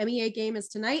our MEA game is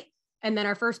tonight. And then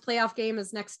our first playoff game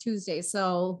is next Tuesday.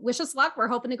 So wish us luck. We're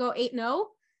hoping to go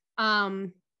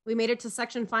 8-0. We made it to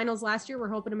section finals last year. We're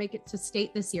hoping to make it to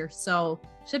state this year. So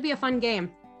should be a fun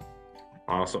game.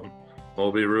 Awesome.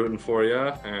 We'll be rooting for you,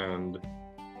 and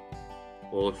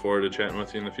we'll look forward to chatting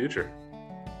with you in the future.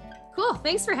 Cool.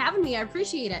 Thanks for having me. I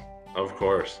appreciate it. Of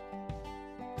course.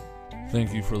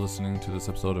 Thank you for listening to this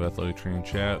episode of Athletic Training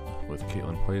Chat with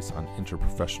Caitlin Place on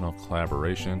interprofessional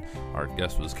collaboration. Our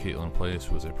guest was Caitlin Place,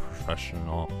 who is a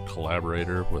professional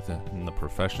collaborator within the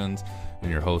professions,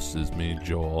 and your host is me,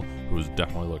 Joel, who is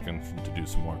definitely looking to do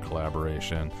some more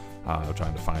collaboration,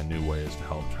 trying to find new ways to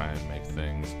help try and make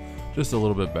things just a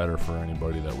little bit better for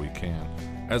anybody that we can.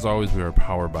 As always, we are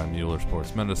powered by Mueller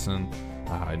Sports Medicine.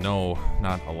 I know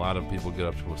not a lot of people get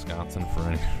up to Wisconsin for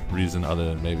any reason other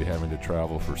than maybe having to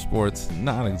travel for sports.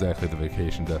 Not exactly the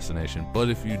vacation destination, but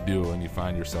if you do and you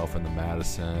find yourself in the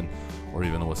Madison or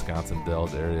even the Wisconsin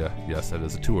Dells area, yes, that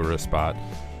is a tourist spot.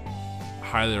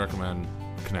 Highly recommend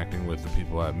connecting with the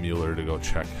people at Mueller to go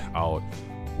check out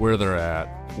where they're at,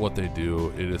 what they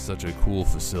do. It is such a cool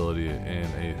facility in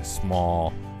a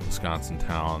small Wisconsin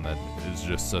town that is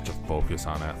just such a focus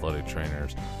on athletic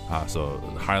trainers. So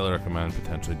highly recommend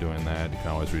potentially doing that. You can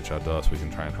always reach out to us. We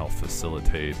can try and help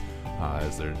facilitate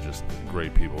as they're just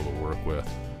great people to work with.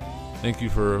 Thank you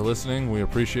for listening. We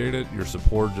appreciate it. Your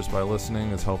support just by listening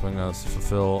is helping us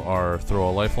fulfill our Throw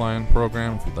a Lifeline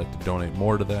program. If you'd like to donate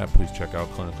more to that, please check out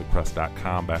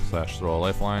clinicallypress.com/Throw a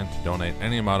Lifeline to donate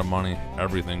any amount of money.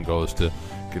 Everything goes to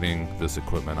getting this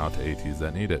equipment out to ATs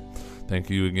that need it.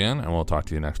 Thank you again, and we'll talk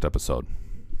to you next episode.